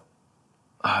what.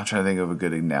 I'm trying to think of a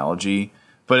good analogy,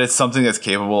 but it's something that's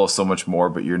capable of so much more,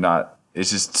 but you're not.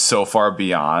 It's just so far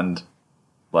beyond,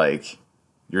 like,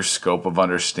 your scope of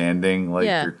understanding, like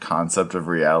your concept of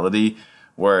reality,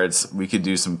 where we could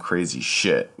do some crazy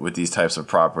shit with these types of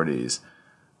properties,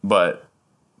 but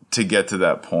to get to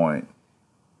that point,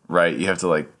 right, you have to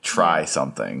like try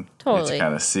something to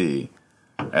kind of see.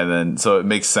 And then, so it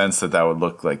makes sense that would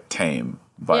look like tame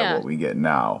by what we get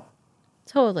now.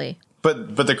 Totally.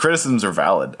 But the criticisms are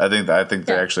valid. I think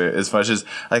they're actually, as much as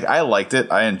like I liked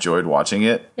it, I enjoyed watching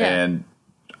it, and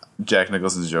Jack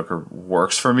Nicholson's Joker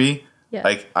works for me. Yeah.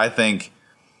 Like I think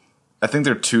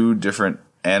they're two different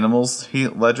animals,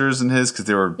 Heath Ledger's and his, because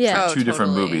they were two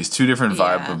different movies, two different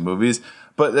vibe of movies.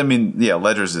 But I mean,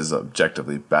 Ledger's is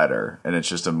objectively better, and it's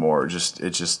just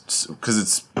it's just because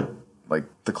it's like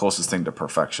the closest thing to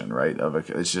perfection, right?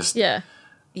 It's just yeah.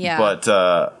 But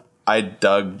I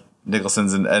dug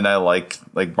Nicholson's and I like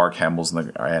Mark Hamill's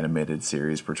animated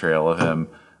series portrayal of him.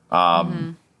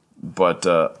 But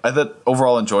I thought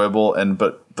overall enjoyable,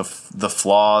 but the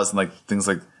flaws and like things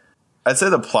like I'd say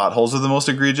the plot holes are the most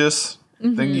egregious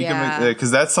thing you can make,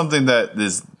 because that's something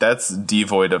that's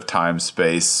devoid of time,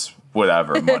 space,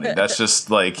 whatever, money. That's just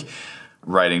like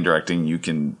writing, directing. You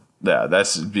can. Yeah,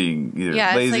 that's being either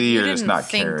lazy or just not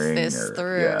caring. This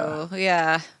through.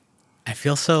 Yeah. I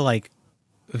feel so like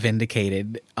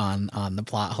vindicated on the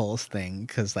plot holes thing,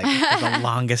 because like for the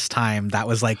longest time that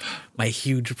was like my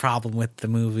huge problem with the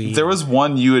movie. There was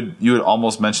one you had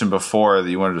almost mentioned before that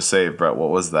you wanted to save, Brett. What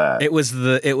was that? It was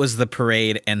the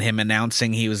parade and him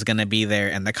announcing he was going to be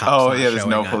there and the cops. There's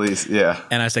no police. Yeah,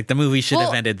 and I was like, the movie should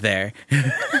have ended there.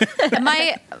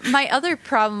 my other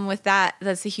problem with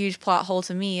that's a huge plot hole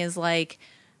to me is like,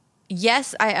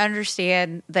 yes, I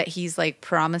understand that he's like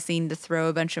promising to throw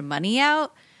a bunch of money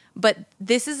out. But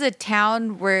this is a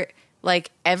town where,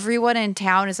 like, everyone in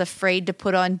town is afraid to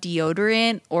put on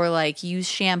deodorant or, like, use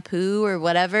shampoo or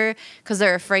whatever because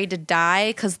they're afraid to die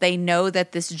because they know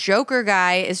that this Joker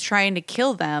guy is trying to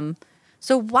kill them.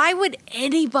 So why would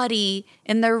anybody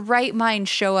in their right mind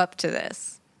show up to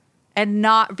this and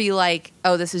not be like,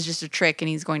 oh, this is just a trick and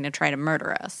he's going to try to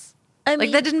murder us? I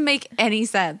mean, that didn't make any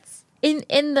sense.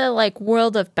 In the, like,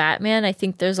 world of Batman, I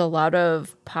think there's a lot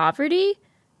of poverty.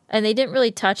 And they didn't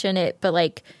really touch on it, but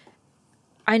like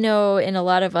I know in a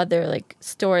lot of other like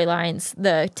storylines,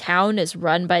 the town is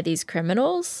run by these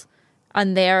criminals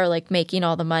and they're like making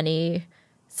all the money.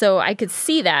 So I could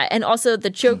see that. And also the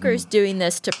Joker's doing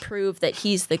this to prove that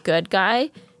he's the good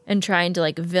guy and trying to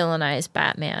like villainize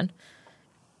Batman.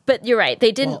 But you're right.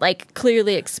 They didn't like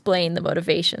clearly explain the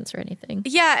motivations or anything.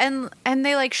 Yeah, and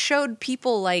they like showed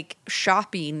people like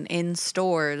shopping in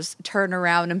stores turn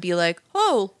around and be like,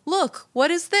 "Oh, look,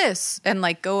 what is this?" and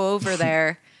like go over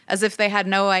there as if they had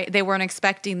they weren't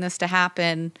expecting this to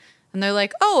happen. And they're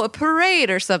like, "Oh, a parade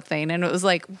or something." And it was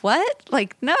like, "What?"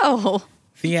 Like, no.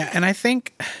 Yeah, and I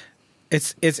think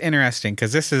it's interesting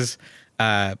because this is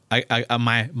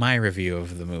my review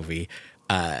of the movie.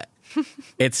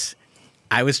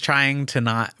 I was trying to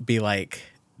not be like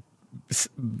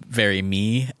very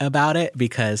me about it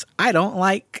because I don't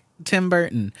like Tim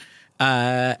Burton.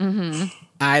 I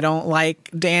don't like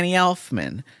Danny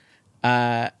Elfman.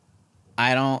 I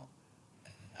don't.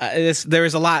 There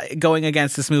was a lot going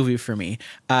against this movie for me.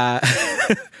 But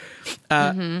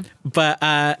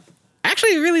I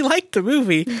actually really liked the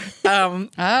movie.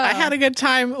 I had a good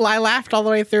time. I laughed all the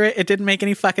way through it. It didn't make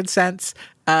any fucking sense.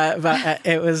 But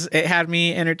it had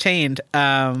me entertained.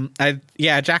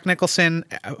 Jack Nicholson,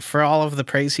 for all of the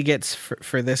praise he gets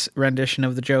for this rendition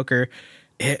of the Joker,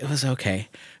 it was okay.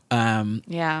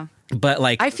 Yeah. But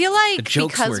like, I feel like the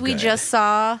jokes because were we good. just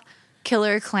saw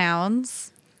Killer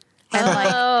Clowns, and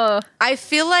like I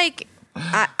feel like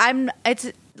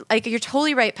it's like you're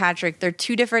totally right, Patrick. They're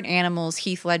two different animals,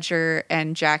 Heath Ledger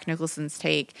and Jack Nicholson's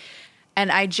take.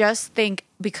 And I just think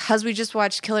because we just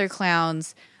watched Killer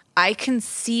Clowns, I can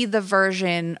see the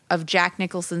version of Jack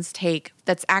Nicholson's take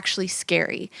that's actually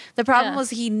scary. The problem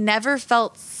was he never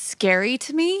felt scary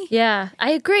to me. Yeah,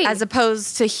 I agree. As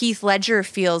opposed to Heath Ledger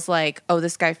feels like, oh,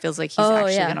 this guy feels like he's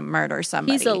actually going to murder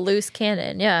somebody. He's a loose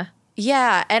cannon, yeah.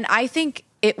 Yeah, and I think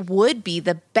it would be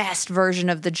the best version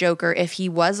of the Joker if he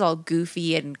was all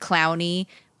goofy and clowny,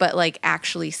 but like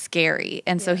actually scary.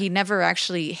 And so he never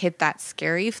actually hit that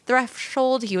scary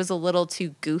threshold. He was a little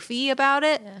too goofy about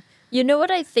it. Yeah. You know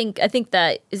what I think? I think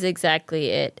that is exactly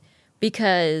it.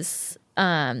 Because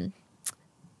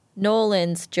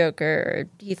Nolan's Joker, or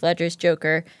Heath Ledger's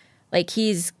Joker, like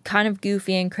he's kind of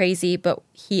goofy and crazy, but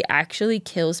he actually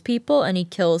kills people and he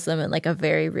kills them in like a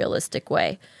very realistic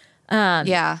way.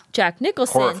 Jack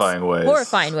Nicholson.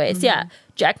 Horrifying ways, yeah.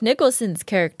 Jack Nicholson's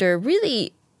character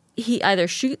really, he either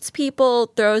shoots people,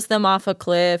 throws them off a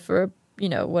cliff or, you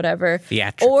know, whatever.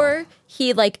 Theatrical. Or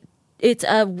he like, it's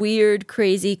a weird,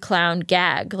 crazy clown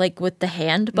gag, like with the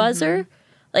hand buzzer.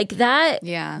 Like that,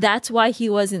 that's why he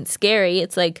wasn't scary.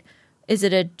 It's like, is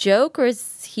it a joke or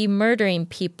is he murdering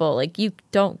people? Like, you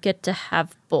don't get to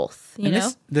have both, you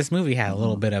know? This movie had a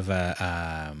little bit of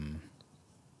a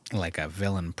like a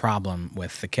villain problem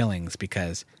with the killings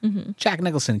because Jack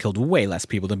Nicholson killed way less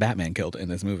people than Batman killed in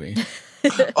this movie.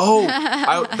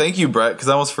 Thank you, Brett, because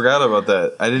I almost forgot about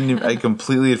that. I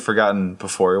completely had forgotten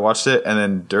before we watched it, and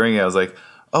then during it, I was like,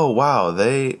 "Oh wow,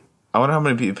 I wonder how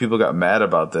many people got mad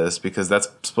about this because that's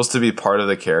supposed to be part of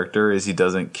the character is he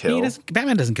doesn't kill.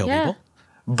 Batman doesn't kill people,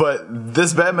 but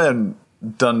this Batman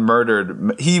done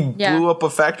murdered. He blew up a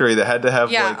factory that had to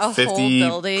have like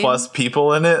 50 plus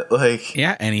people in it. Like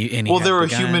and he well, there were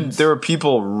there were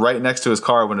people right next to his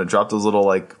car when it dropped those little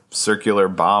like circular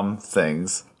bomb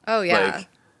things. Oh yeah. Like,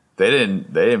 they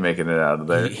didn't make it out of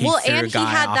there. He had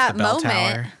that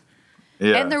moment.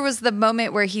 Yeah. And there was the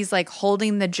moment where he's like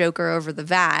holding the Joker over the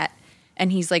vat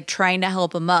and he's like trying to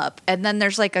help him up. And then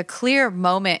there's like a clear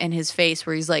moment in his face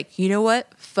where he's like, you know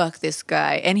what? Fuck this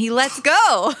guy. And he lets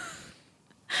go.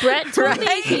 Brett told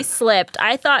me he slipped.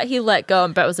 I thought he let go,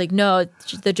 and Brett was like, no,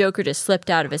 the Joker just slipped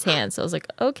out of his hand. So I was like,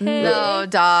 okay. No,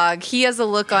 dog. He has a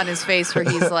look on his face where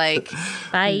he's like,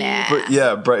 bye. Nah. But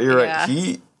Brett, you're right.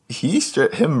 Him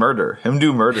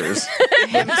do murders.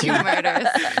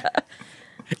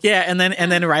 Yeah, and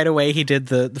then right away he did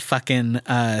the fucking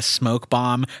smoke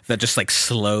bomb that just like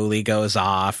slowly goes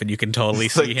off, and you can totally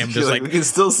see him just like we can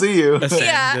still see you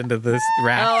ascend into this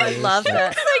rafters. Oh, I love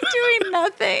that. Like doing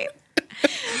nothing.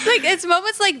 Like it's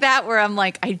moments like that where I'm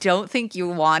like, I don't think you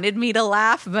wanted me to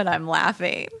laugh, but I'm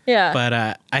laughing. Yeah.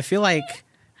 But I feel like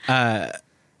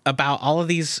about all of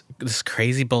this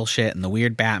crazy bullshit and the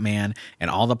weird Batman and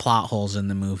all the plot holes in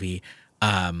the movie,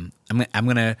 I'm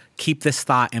gonna keep this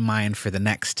thought in mind for the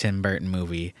next Tim Burton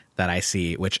movie that I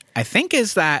see, which I think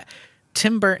is that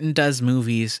Tim Burton does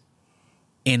movies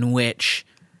in which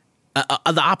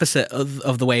the opposite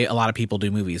of the way a lot of people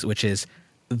do movies, which is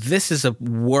this is a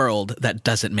world that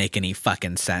doesn't make any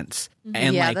fucking sense.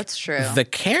 And yeah, that's true. The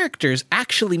characters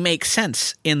actually make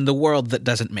sense in the world that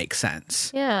doesn't make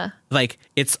sense. Yeah. Like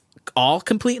it's all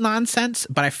complete nonsense,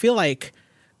 but I feel like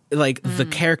the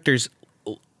characters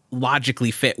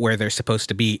logically fit where they're supposed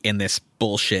to be in this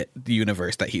bullshit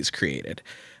universe that he's created.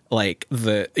 Like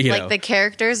the the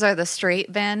characters are the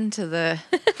straight men to the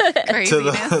to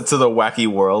craziness. the wacky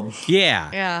world.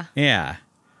 yeah.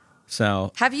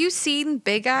 So Have you seen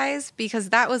Big Eyes? Because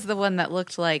that was the one that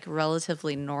looked like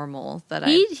relatively normal. That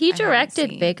He I haven't directed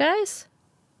seen. Big Eyes?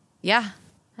 Yeah,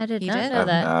 I did He not did? know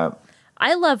that. Uh,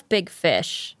 I love Big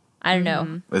Fish. I don't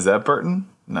know. is that Burton?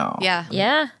 No. yeah.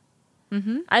 Yeah.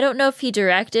 I don't know if he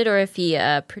directed or if he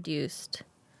produced.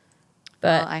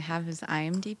 But Well, I have his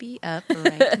IMDb up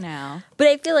right now. but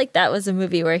I feel like that was a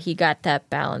movie where he got that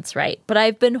balance right. But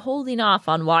I've been holding off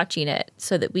on watching it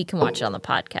so that we can watch it on the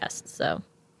podcast. So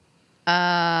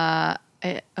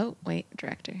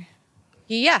Director.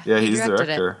 Yeah, Yeah, he he's directed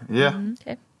it. director. Yeah.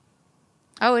 okay.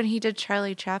 Oh, and he did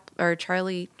Charlie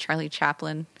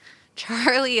Chaplin,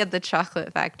 Charlie at the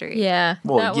Chocolate Factory. Yeah.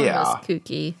 Well, that one yeah. was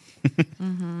kooky.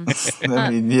 I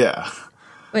mean, yeah.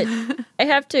 But I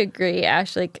have to agree,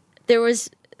 Ash. Like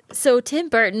Tim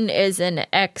Burton is an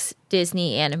ex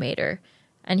Disney animator,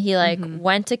 and he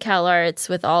went to CalArts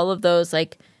with all of those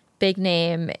like big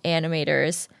name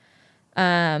animators,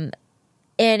 and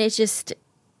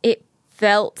it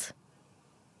felt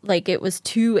like it was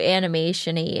too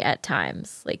animation-y at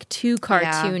times, like too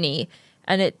cartoony,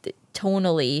 and it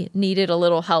tonally needed a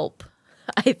little help,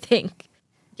 I think.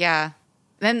 Yeah.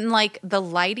 Then like the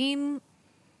lighting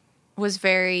was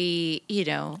very,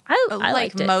 I like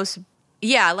liked it.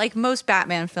 like most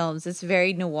Batman films, it's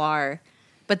very noir.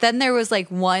 But then there was like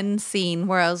one scene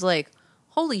where I was like,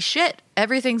 holy shit,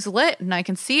 everything's lit and I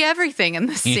can see everything in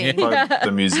this scene. Like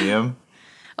the museum.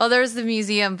 Oh, there was the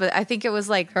museum, but I think it was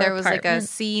like Her there was like a apartment.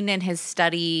 scene in his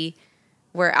study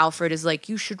where Alfred is like,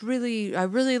 I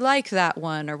really like that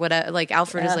one, or whatever. Like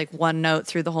Alfred is like one note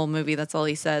through the whole movie. That's all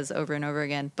he says over and over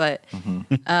again. But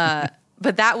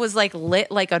but that was like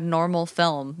lit like a normal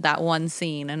film, that one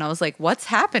scene, and I was like, what's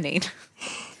happening?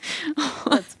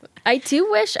 I do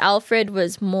wish Alfred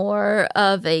was more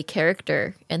of a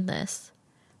character in this.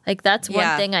 Like that's one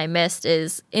Yeah. thing I missed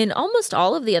is in almost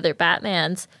all of the other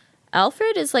Batmans,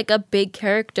 Alfred is like a big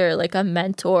character, like a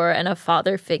mentor and a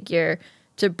father figure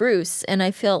to Bruce, and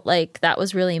I felt like that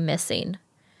was really missing.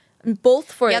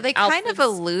 Both for Yeah, they kind of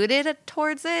Alfred's- alluded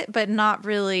towards it, but not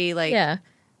really like yeah,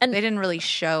 and they didn't really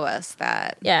show us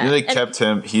that. yeah, They and- kept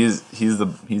him. He's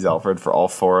Alfred for all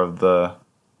four of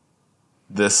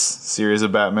this series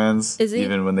of Batmans. Is he?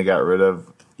 Even when they got rid of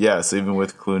so even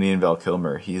with Clooney and Val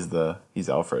Kilmer, he's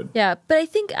Alfred. Yeah, but I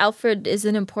think Alfred is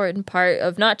an important part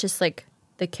of not just like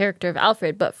the character of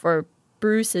Alfred, but for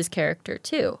Bruce's character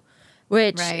too,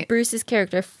 which Right. Bruce's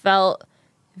character felt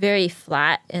very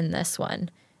flat in this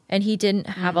one, and he didn't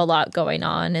have a lot going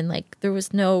on, and like there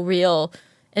was no real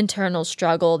internal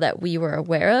struggle that we were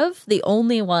aware of. The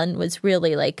only one was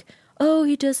really like, oh,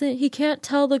 he can't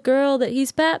tell the girl that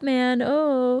he's Batman.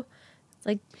 Oh, it's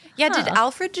like, Yeah, did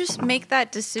Alfred just make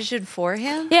that decision for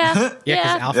him? yeah, yeah, because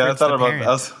yeah. Alfred's Yeah, I thought the about parent.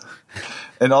 that.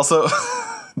 And also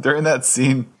during that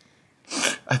scene,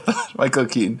 I thought Michael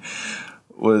Keaton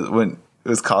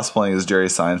was cosplaying as Jerry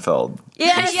Seinfeld.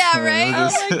 Yes. Yeah, right?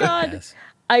 Oh my god. Yes.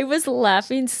 I was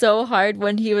laughing so hard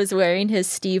when he was wearing his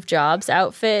Steve Jobs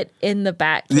outfit in the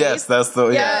back. Yes, that's the Oh,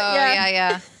 Yeah.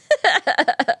 yeah.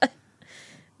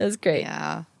 It was great.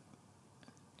 Yeah.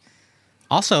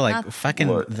 Also, like fucking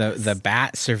What? the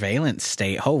bat surveillance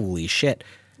state. Holy shit!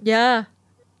 Yeah.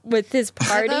 With his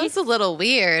party. That was a little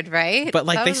weird, right? But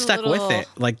like That they was a stuck little- with it.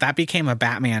 Like that became a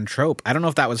Batman trope. I don't know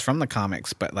if that was from the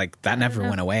comics, but like that never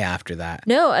went away after that.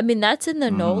 No, I mean that's in the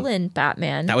Nolan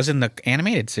Batman. That was in the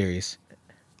animated series.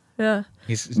 Yeah.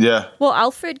 He's Yeah. Well,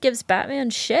 Alfred gives Batman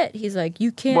shit. He's like,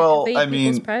 you can't Well, invade I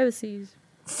people's mean- privacy.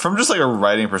 From just like a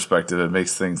writing perspective, it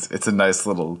makes things. It's a nice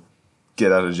little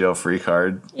get out of jail free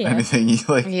card. Yeah. Anything you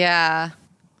like. Yeah.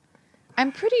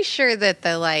 I'm pretty sure that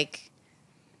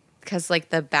because like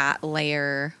the bat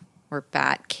lair or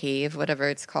bat cave, whatever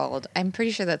it's called, I'm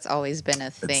pretty sure that's always been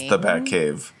a thing. It's the Bat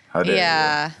Cave. How dare you?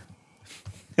 Yeah.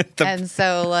 And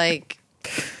so like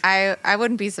I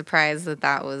wouldn't be surprised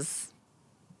that was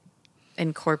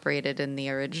incorporated in the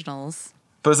originals.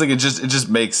 But it's like it just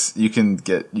makes you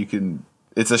can.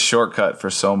 It's a shortcut for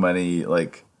so many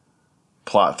like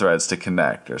plot threads to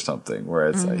connect or something. Where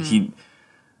it's like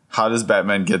how does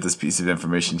Batman get this piece of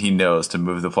information he knows to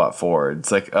move the plot forward?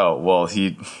 It's like, oh well,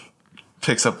 he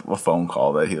picks up a phone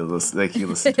call that he listened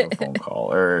to a phone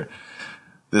call, or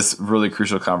this really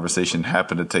crucial conversation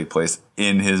happened to take place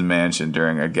in his mansion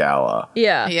during a gala.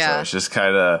 Yeah. Yeah. So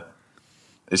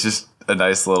it's just a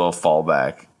nice little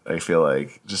fallback. I feel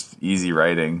like just easy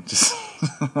writing. Just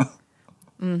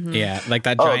yeah, like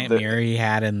that Oh, giant the- mirror he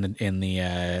had in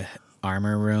the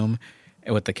armor room.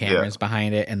 with the cameras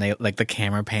behind it, and they like the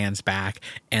camera pans back,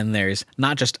 and there's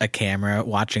not just a camera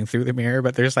watching through the mirror,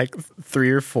 but there's like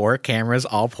 3 or 4 cameras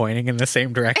all pointing in the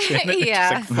same direction.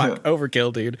 Yeah. It's like, fuck,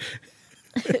 overkill, dude.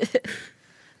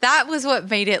 That was what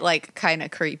made it like kind of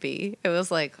creepy. It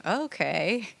was like,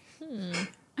 okay.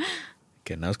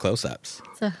 Getting those close-ups.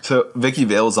 So Vicky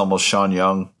Vale's almost Sean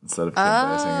Young instead of Kim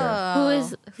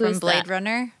Basinger. Who From is Blade that?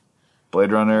 Runner?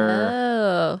 Blade Runner,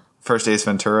 Oh, First Ace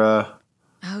Ventura.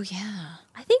 Oh, yeah.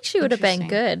 I think she would have been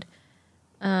Interesting. good.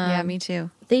 Yeah, me too.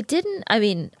 They didn't. I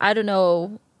mean, I don't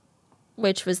know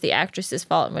which was the actress's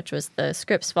fault and which was the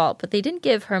script's fault, but they didn't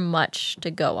give her much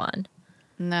to go on.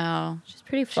 No. She's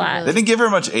pretty flat. They didn't give her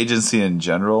much agency in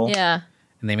general. Yeah.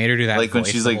 And they made her do that Like when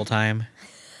voice she's the like- whole time.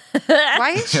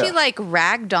 Why is she Yeah. like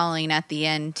ragdolling at the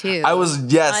end, too? I was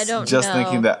I don't just know.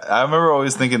 thinking that. I remember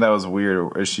always thinking that was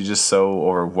weird. Is she just so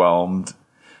overwhelmed?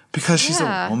 Because she's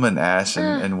Yeah. a woman, Ash,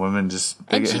 and women just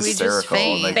they And get she would just hysterical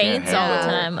and they can't Faints all the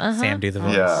handle. time. Uh-huh. Sam, do the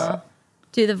voice. Yeah.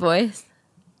 Do the voice.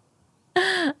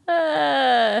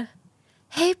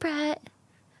 Hey, Brett.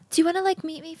 Do you want to like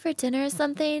meet me for dinner or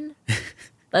something?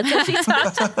 That's how she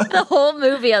talked the whole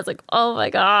movie. I was like, oh my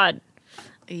God.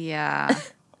 Yeah.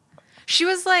 She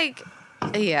was like,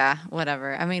 yeah,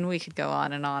 whatever. I mean, we could go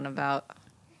on and on about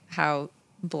how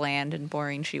bland and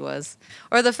boring she was.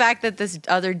 Or the fact that this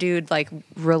other dude, like,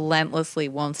 relentlessly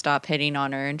won't stop hitting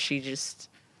on her and she just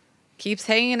keeps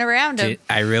hanging around him.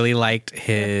 I really liked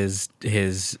his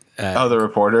Oh, the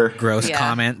reporter. gross Yeah.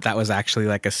 comment. That was actually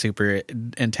like a super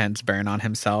intense burn on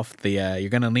himself. The you're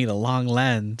gonna need a long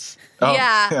lens. Oh.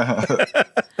 Yeah.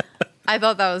 I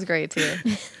thought that was great, too.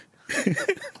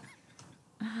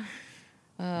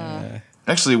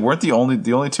 Actually, weren't the only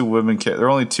 2 women? There were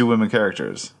only 2 women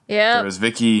characters. Yeah. There was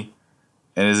Vicky,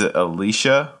 and is it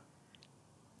Alicia?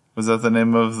 Was that the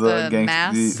name of the The gang?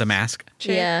 mask? The mask.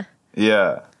 Yeah.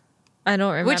 Yeah. I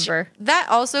don't Which, remember. that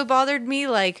also bothered me.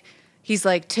 Like, he's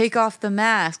like, take off the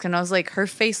mask. And I was like, her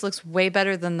face looks way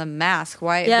better than the mask.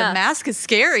 Why? Yeah. The mask is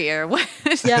scarier. What?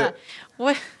 Yeah.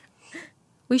 What?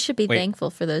 We should be Wait. thankful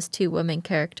for those 2 women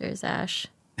characters, Ash.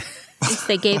 At least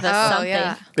they gave us Oh, something.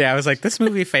 yeah. Yeah, I was like, this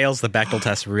movie fails the Bechdel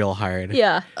test real hard.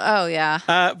 Yeah. Oh,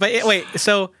 yeah. Wait,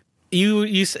 so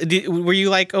were you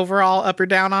like overall up or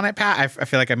down on it, Pat? I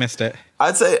feel like I missed it.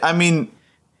 I'd say. I mean,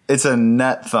 it's a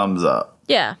net thumbs up.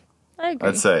 Yeah. I agree.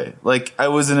 I'd say. Like,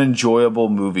 it was an enjoyable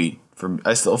movie. For me.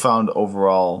 I still found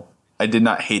overall, I did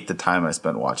not hate the time I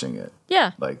spent watching it.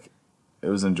 Yeah. Like, it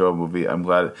was an enjoyable movie. I'm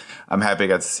happy I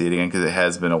got to see it again because it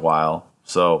has been a while.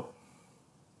 So,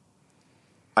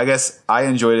 I guess I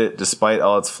enjoyed it despite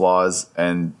all its flaws,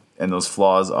 and those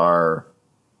flaws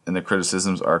and the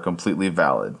criticisms are completely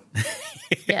valid.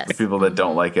 Yes. People that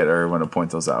don't like it are going to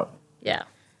point those out. Yeah.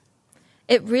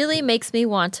 It really makes me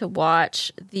want to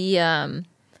watch the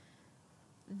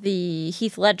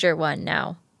Heath Ledger one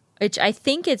now, which I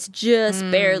think it's just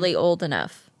barely old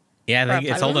enough. Yeah, I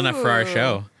think it's old enough for our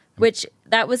show. Which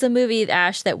that was a movie,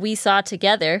 Ash, that we saw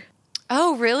together.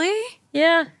 Oh, really?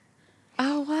 Yeah.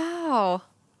 Oh, wow.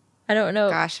 I don't know.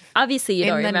 Gosh. Obviously, you In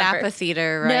don't the remember. Napa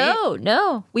Theater, right?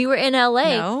 No. We were in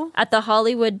LA No? at the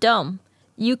Hollywood Dome.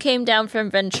 You came down from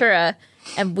Ventura,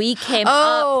 and we came up.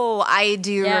 Oh, I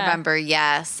do Yeah. remember,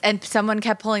 yes. And someone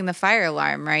kept pulling the fire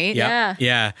alarm, right? Yep.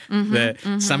 Yeah.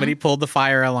 Somebody pulled the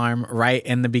fire alarm right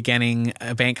in the beginning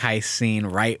bank heist scene,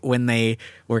 right when they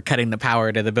were cutting the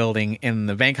power to the building in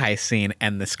the bank heist scene,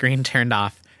 and the screen turned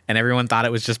off, and everyone thought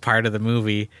it was just part of the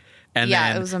movie. And Yeah,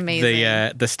 then it was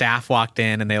amazing. The staff walked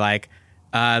in, and they like,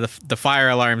 the fire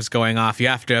alarm's going off. You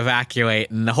have to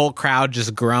evacuate, and the whole crowd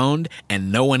just groaned,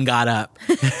 and no one got up.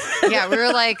 Yeah, we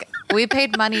were like, we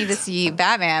paid money to see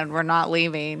Batman. We're not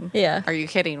leaving. Yeah. Are you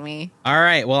kidding me? All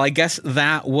right, well, I guess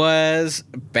that was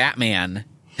Batman.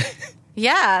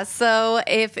 Yeah, so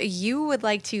if you would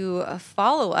like to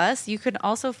follow us, you can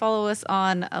also follow us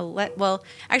on well,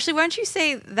 actually, why don't you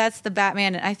say that's the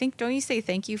Batman? I think, don't you say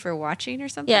thank you for watching or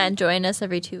something? Yeah, and join us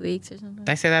every 2 weeks or something. Did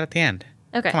I say that at the end?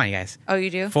 Okay. Come on, you guys. Oh, you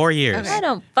do? 4 years. Okay. I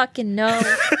don't fucking know.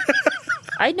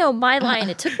 I know my line.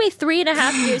 It took me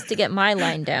 3.5 years to get my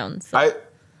line down. So.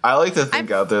 I like to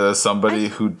think out there there's somebody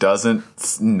who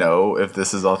doesn't know if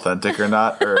this is authentic or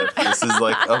not, or if this is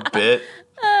like a bit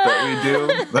that we do,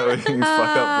 that we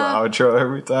fuck up the outro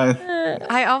every time.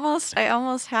 I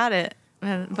almost had it,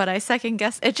 but I second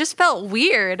guessed. It just felt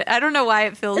weird. I don't know why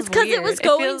it feels It's because weird. it was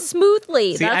going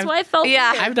smoothly. See, That's I've- why I felt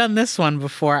Yeah. weird. I've done this one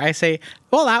before. I say,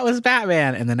 well, that was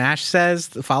Batman. And then Ash says,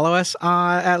 follow us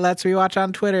at Let's Rewatch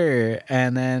on Twitter.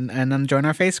 And then join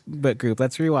our Facebook group,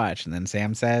 Let's Rewatch. And then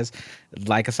Sam says,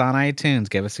 like us on iTunes,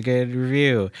 give us a good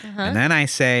review. And then I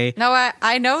say No,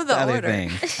 I know the other order.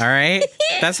 thing. All right?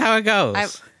 That's how it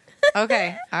goes.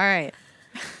 Okay. All right.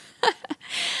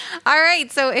 All right.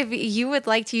 So if you would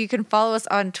like to, you can follow us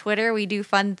on Twitter. We do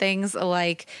fun things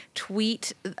like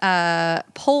tweet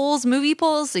polls, movie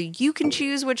polls, so you can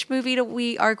choose which movie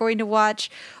we are going to watch.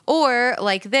 Or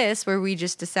like this, where we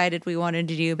just decided we wanted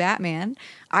to do Batman.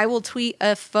 I will tweet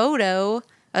a photo,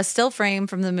 a still frame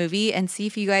from the movie, and see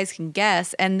if you guys can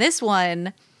guess. And this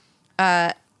one,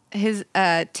 his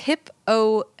Tip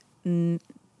O'Neill's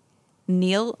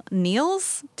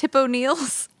Tip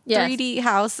O'Neill's Yes. 3D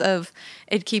House of,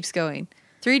 it keeps going.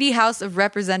 3D House of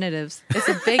Representatives. It's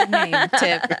a big name,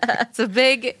 Tip. It's a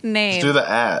big name. Do the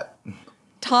at.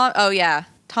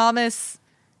 Thomas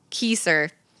Kieser.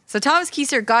 So Thomas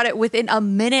Kieser got it within a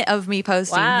minute of me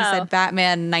posting. Wow. He said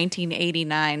Batman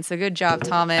 1989. So good job,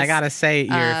 Thomas. I gotta say,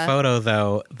 your photo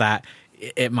though, that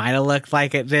it might have looked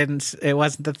like it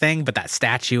wasn't the thing, but that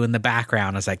statue in the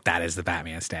background, I was like, that is the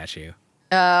Batman statue.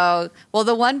 Oh, well,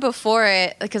 the one before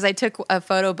it, because I took a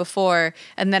photo before,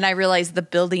 and then I realized the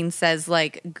building says,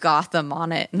 like, Gotham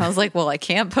on it. And I was like, well, I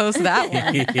can't post that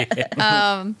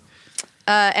one.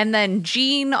 And then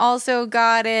Jean also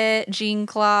got it.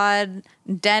 Jean-Claude,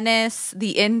 Dennis,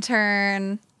 the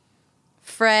intern,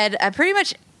 Fred, pretty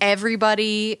much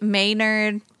everybody,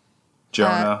 Maynard.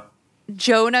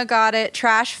 Jonah got it.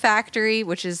 Trash Factory,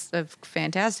 which is a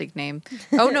fantastic name.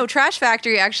 Oh, no, Trash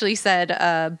Factory actually said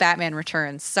Batman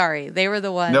Returns. Sorry, they were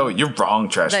the one No, you're wrong,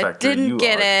 Trash that Factory. didn't You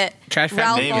get are. it. Trash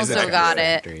Ralph Factory is a also Trash got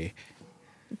it. Factory.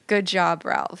 Good job,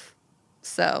 Ralph.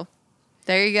 So,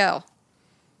 there you go.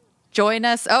 Join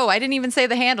us. Oh, I didn't even say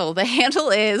the handle. The handle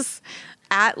is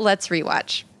at Let's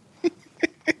Rewatch.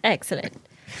 Excellent.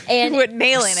 And We're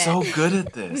nailing it. So good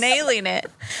at this. Nailing it.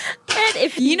 and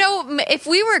if You know, if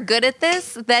we were good at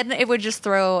this, then it would just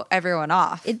throw everyone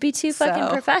off. it'd be too fucking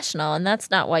So- professional, and that's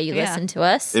not why you Yeah. listen to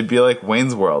us. It'd be like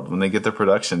Wayne's World when they get their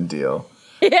production deal.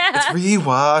 Yeah.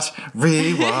 Rewatch.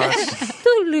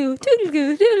 Toodaloo,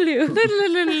 toodaloo,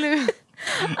 toodaloo.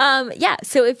 Yeah,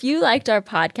 so if you liked our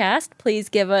podcast, please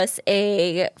give us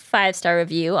a 5-star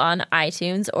review on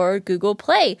iTunes or Google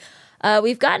Play.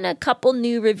 We've gotten a couple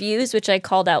new reviews, which I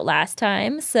called out last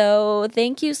time. So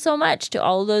thank you so much to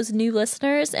all those new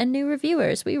listeners and new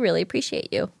reviewers. We really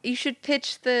appreciate you. You should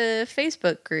pitch the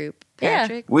Facebook group, Yeah.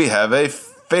 Patrick. We have a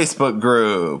Facebook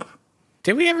group.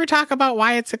 Did we ever talk about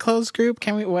why it's a closed group?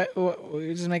 Can we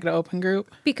we just make it an open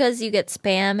group? Because you get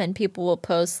spam and people will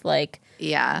post like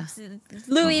Yeah.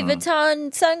 Louis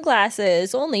Vuitton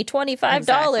sunglasses, only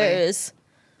 $25.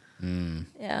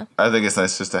 Yeah. I think it's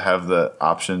nice just to have the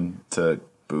option to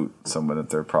boot someone if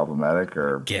they're problematic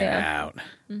or Get Yeah. out.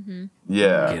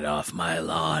 yeah. Get off my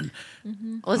lawn.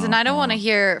 Listen, I don't want to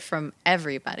hear from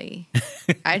everybody.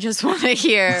 I just want to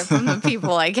hear from the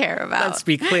people I care about. Let's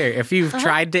be clear. If you've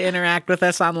tried to interact with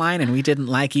us online and we didn't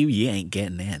like you, you ain't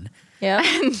getting in. Yeah.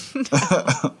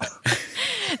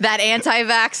 That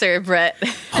anti-vaxxer Brett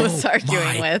was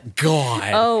arguing with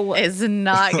God. Oh, is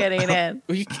not getting in.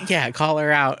 Yeah, call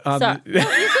her out. On so, you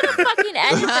could fucking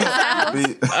edit this out.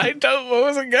 I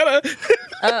wasn't gonna.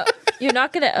 You're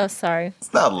not gonna. Oh, sorry.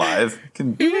 It's not live. You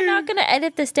can We're not gonna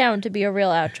edit this down to be a real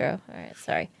outro. All right,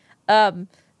 sorry.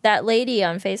 That lady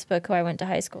on Facebook who I went to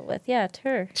high school with. Yeah, it's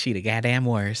her. She the goddamn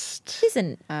worst. She's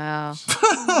an. Oh.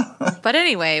 But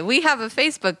anyway, we have a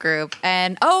Facebook group.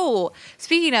 And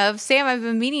speaking of, Sam, I've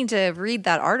been meaning to read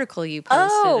that article you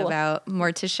posted about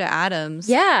Morticia Addams.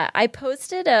 Yeah, I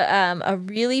posted a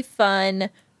really fun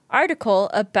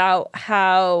article about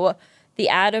how the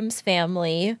Addams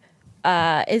Family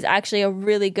is actually a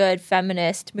really good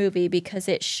feminist movie because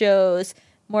it shows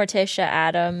Morticia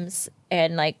Addams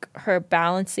and like her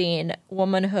balancing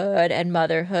womanhood and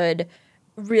motherhood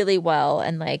really well,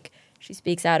 and like she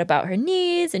speaks out about her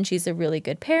needs, and she's a really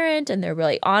good parent, and they're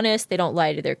really honest. They don't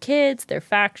lie to their kids. They're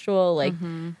factual. Like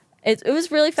it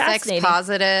was really fascinating.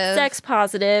 Sex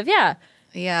positive. Yeah.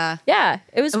 Yeah. Yeah.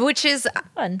 It was Which is,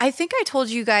 fun. I think I told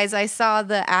you guys I saw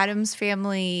the Addams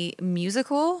Family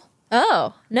musical.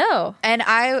 Oh, no. And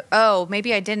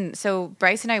maybe I didn't. So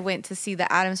Bryce and I went to see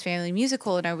the Addams Family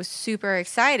musical, and I was super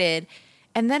excited.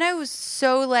 And then I was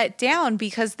so let down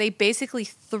because they basically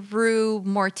threw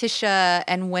Morticia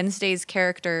and Wednesday's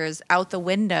characters out the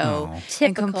window and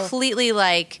Typical. completely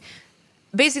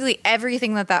basically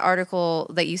everything that article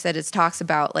that you said talks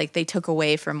about, like they took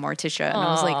away from Morticia. And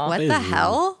I was like, what the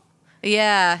hell?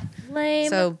 Yeah. Lame.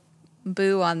 So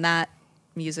boo on that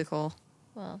musical.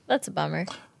 Well, that's a bummer.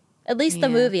 At least the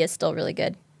Yeah. movie is still really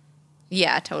good.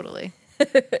 Yeah, totally.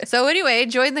 So anyway,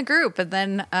 join the group, and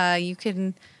then you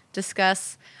can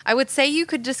discuss. I would say you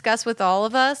could discuss with all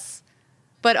of us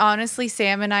But honestly,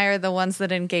 Sam and I are the ones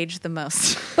that engage the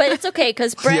most. But it's okay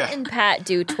because Brett Yeah. and Pat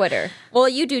do Twitter. Well,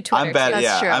 you do Twitter. I'm bad. That's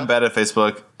Yeah, true. I'm bad at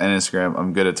Facebook and Instagram.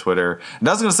 I'm good at Twitter. And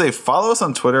I was gonna say, follow us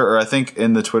on Twitter, or I think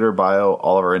in the Twitter bio,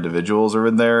 all of our individuals are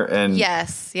in there. And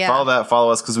Yes, yeah.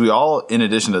 follow us because we all, in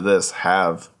addition to this,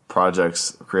 have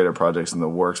projects, creative projects in the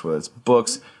works, whether it's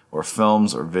books or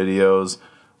films or videos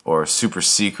or super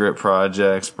secret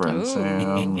projects. Brent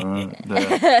Sam,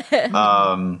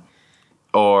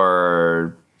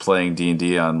 or playing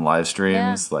D&D on live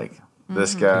streams like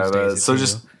this guy Tuesdays does. at So 2.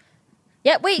 just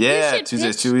Yeah, wait. Yeah, you should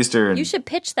Tuesdays, pitch, 2 Eastern. You should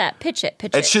pitch that. Pitch it.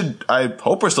 It should. I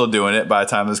hope we're still doing it by the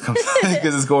time this comes out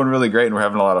because it's going really great and we're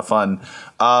having a lot of fun.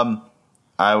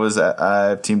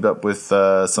 I've teamed up with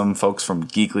some folks from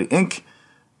Geekly Inc.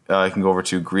 You can go over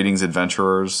to Greetings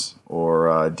Adventurers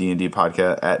or D&D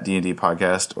podcast at D&D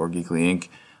Podcast or Geekly Inc.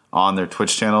 on their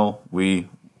Twitch channel. We're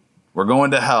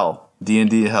going to hell.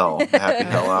 D&D Hell. The Happy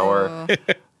Hell Hour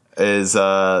is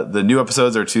the new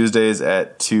episodes are Tuesdays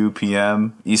at 2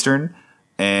 p.m. Eastern,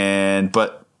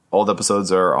 but old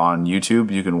episodes are on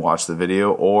YouTube. You can watch the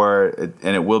video,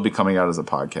 and it will be coming out as a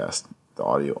podcast, the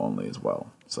audio only as well.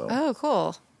 So Oh,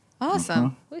 cool.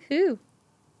 Awesome. Woohoo.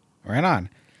 Right on.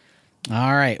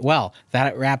 All right. Well,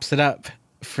 that wraps it up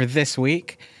for this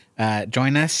week.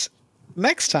 Join us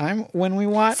next time when we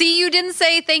watch. See, you didn't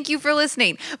say thank you for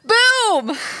listening.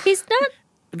 Boom! He's not.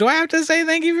 Do I have to say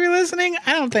thank you for listening?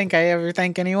 I don't think I ever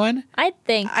thank anyone. I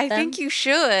think. I think you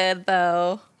should,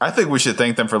 though. I think we should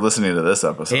thank them for listening to this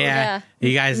episode. Yeah.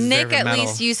 You guys deserve Nick a at medal.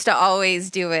 least used to always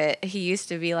do it. He used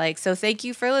to be like, so thank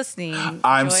you for listening.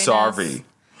 I'm Join sorry.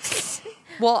 us."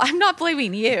 Well, I'm not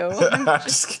blaming you. I'm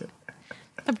just kidding.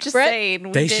 I'm just Brett, saying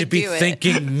we They did should be do it.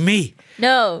 thanking me.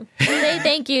 No. Say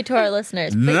thank you to our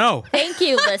listeners. No. Thank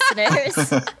you,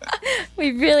 listeners.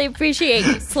 We really appreciate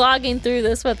you slogging through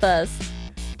this with us.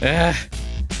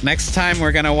 Next time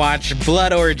we're going to watch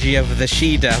Blood Orgy of the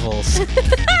She-Devils.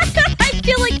 I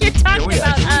feel like you're talking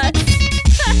about us.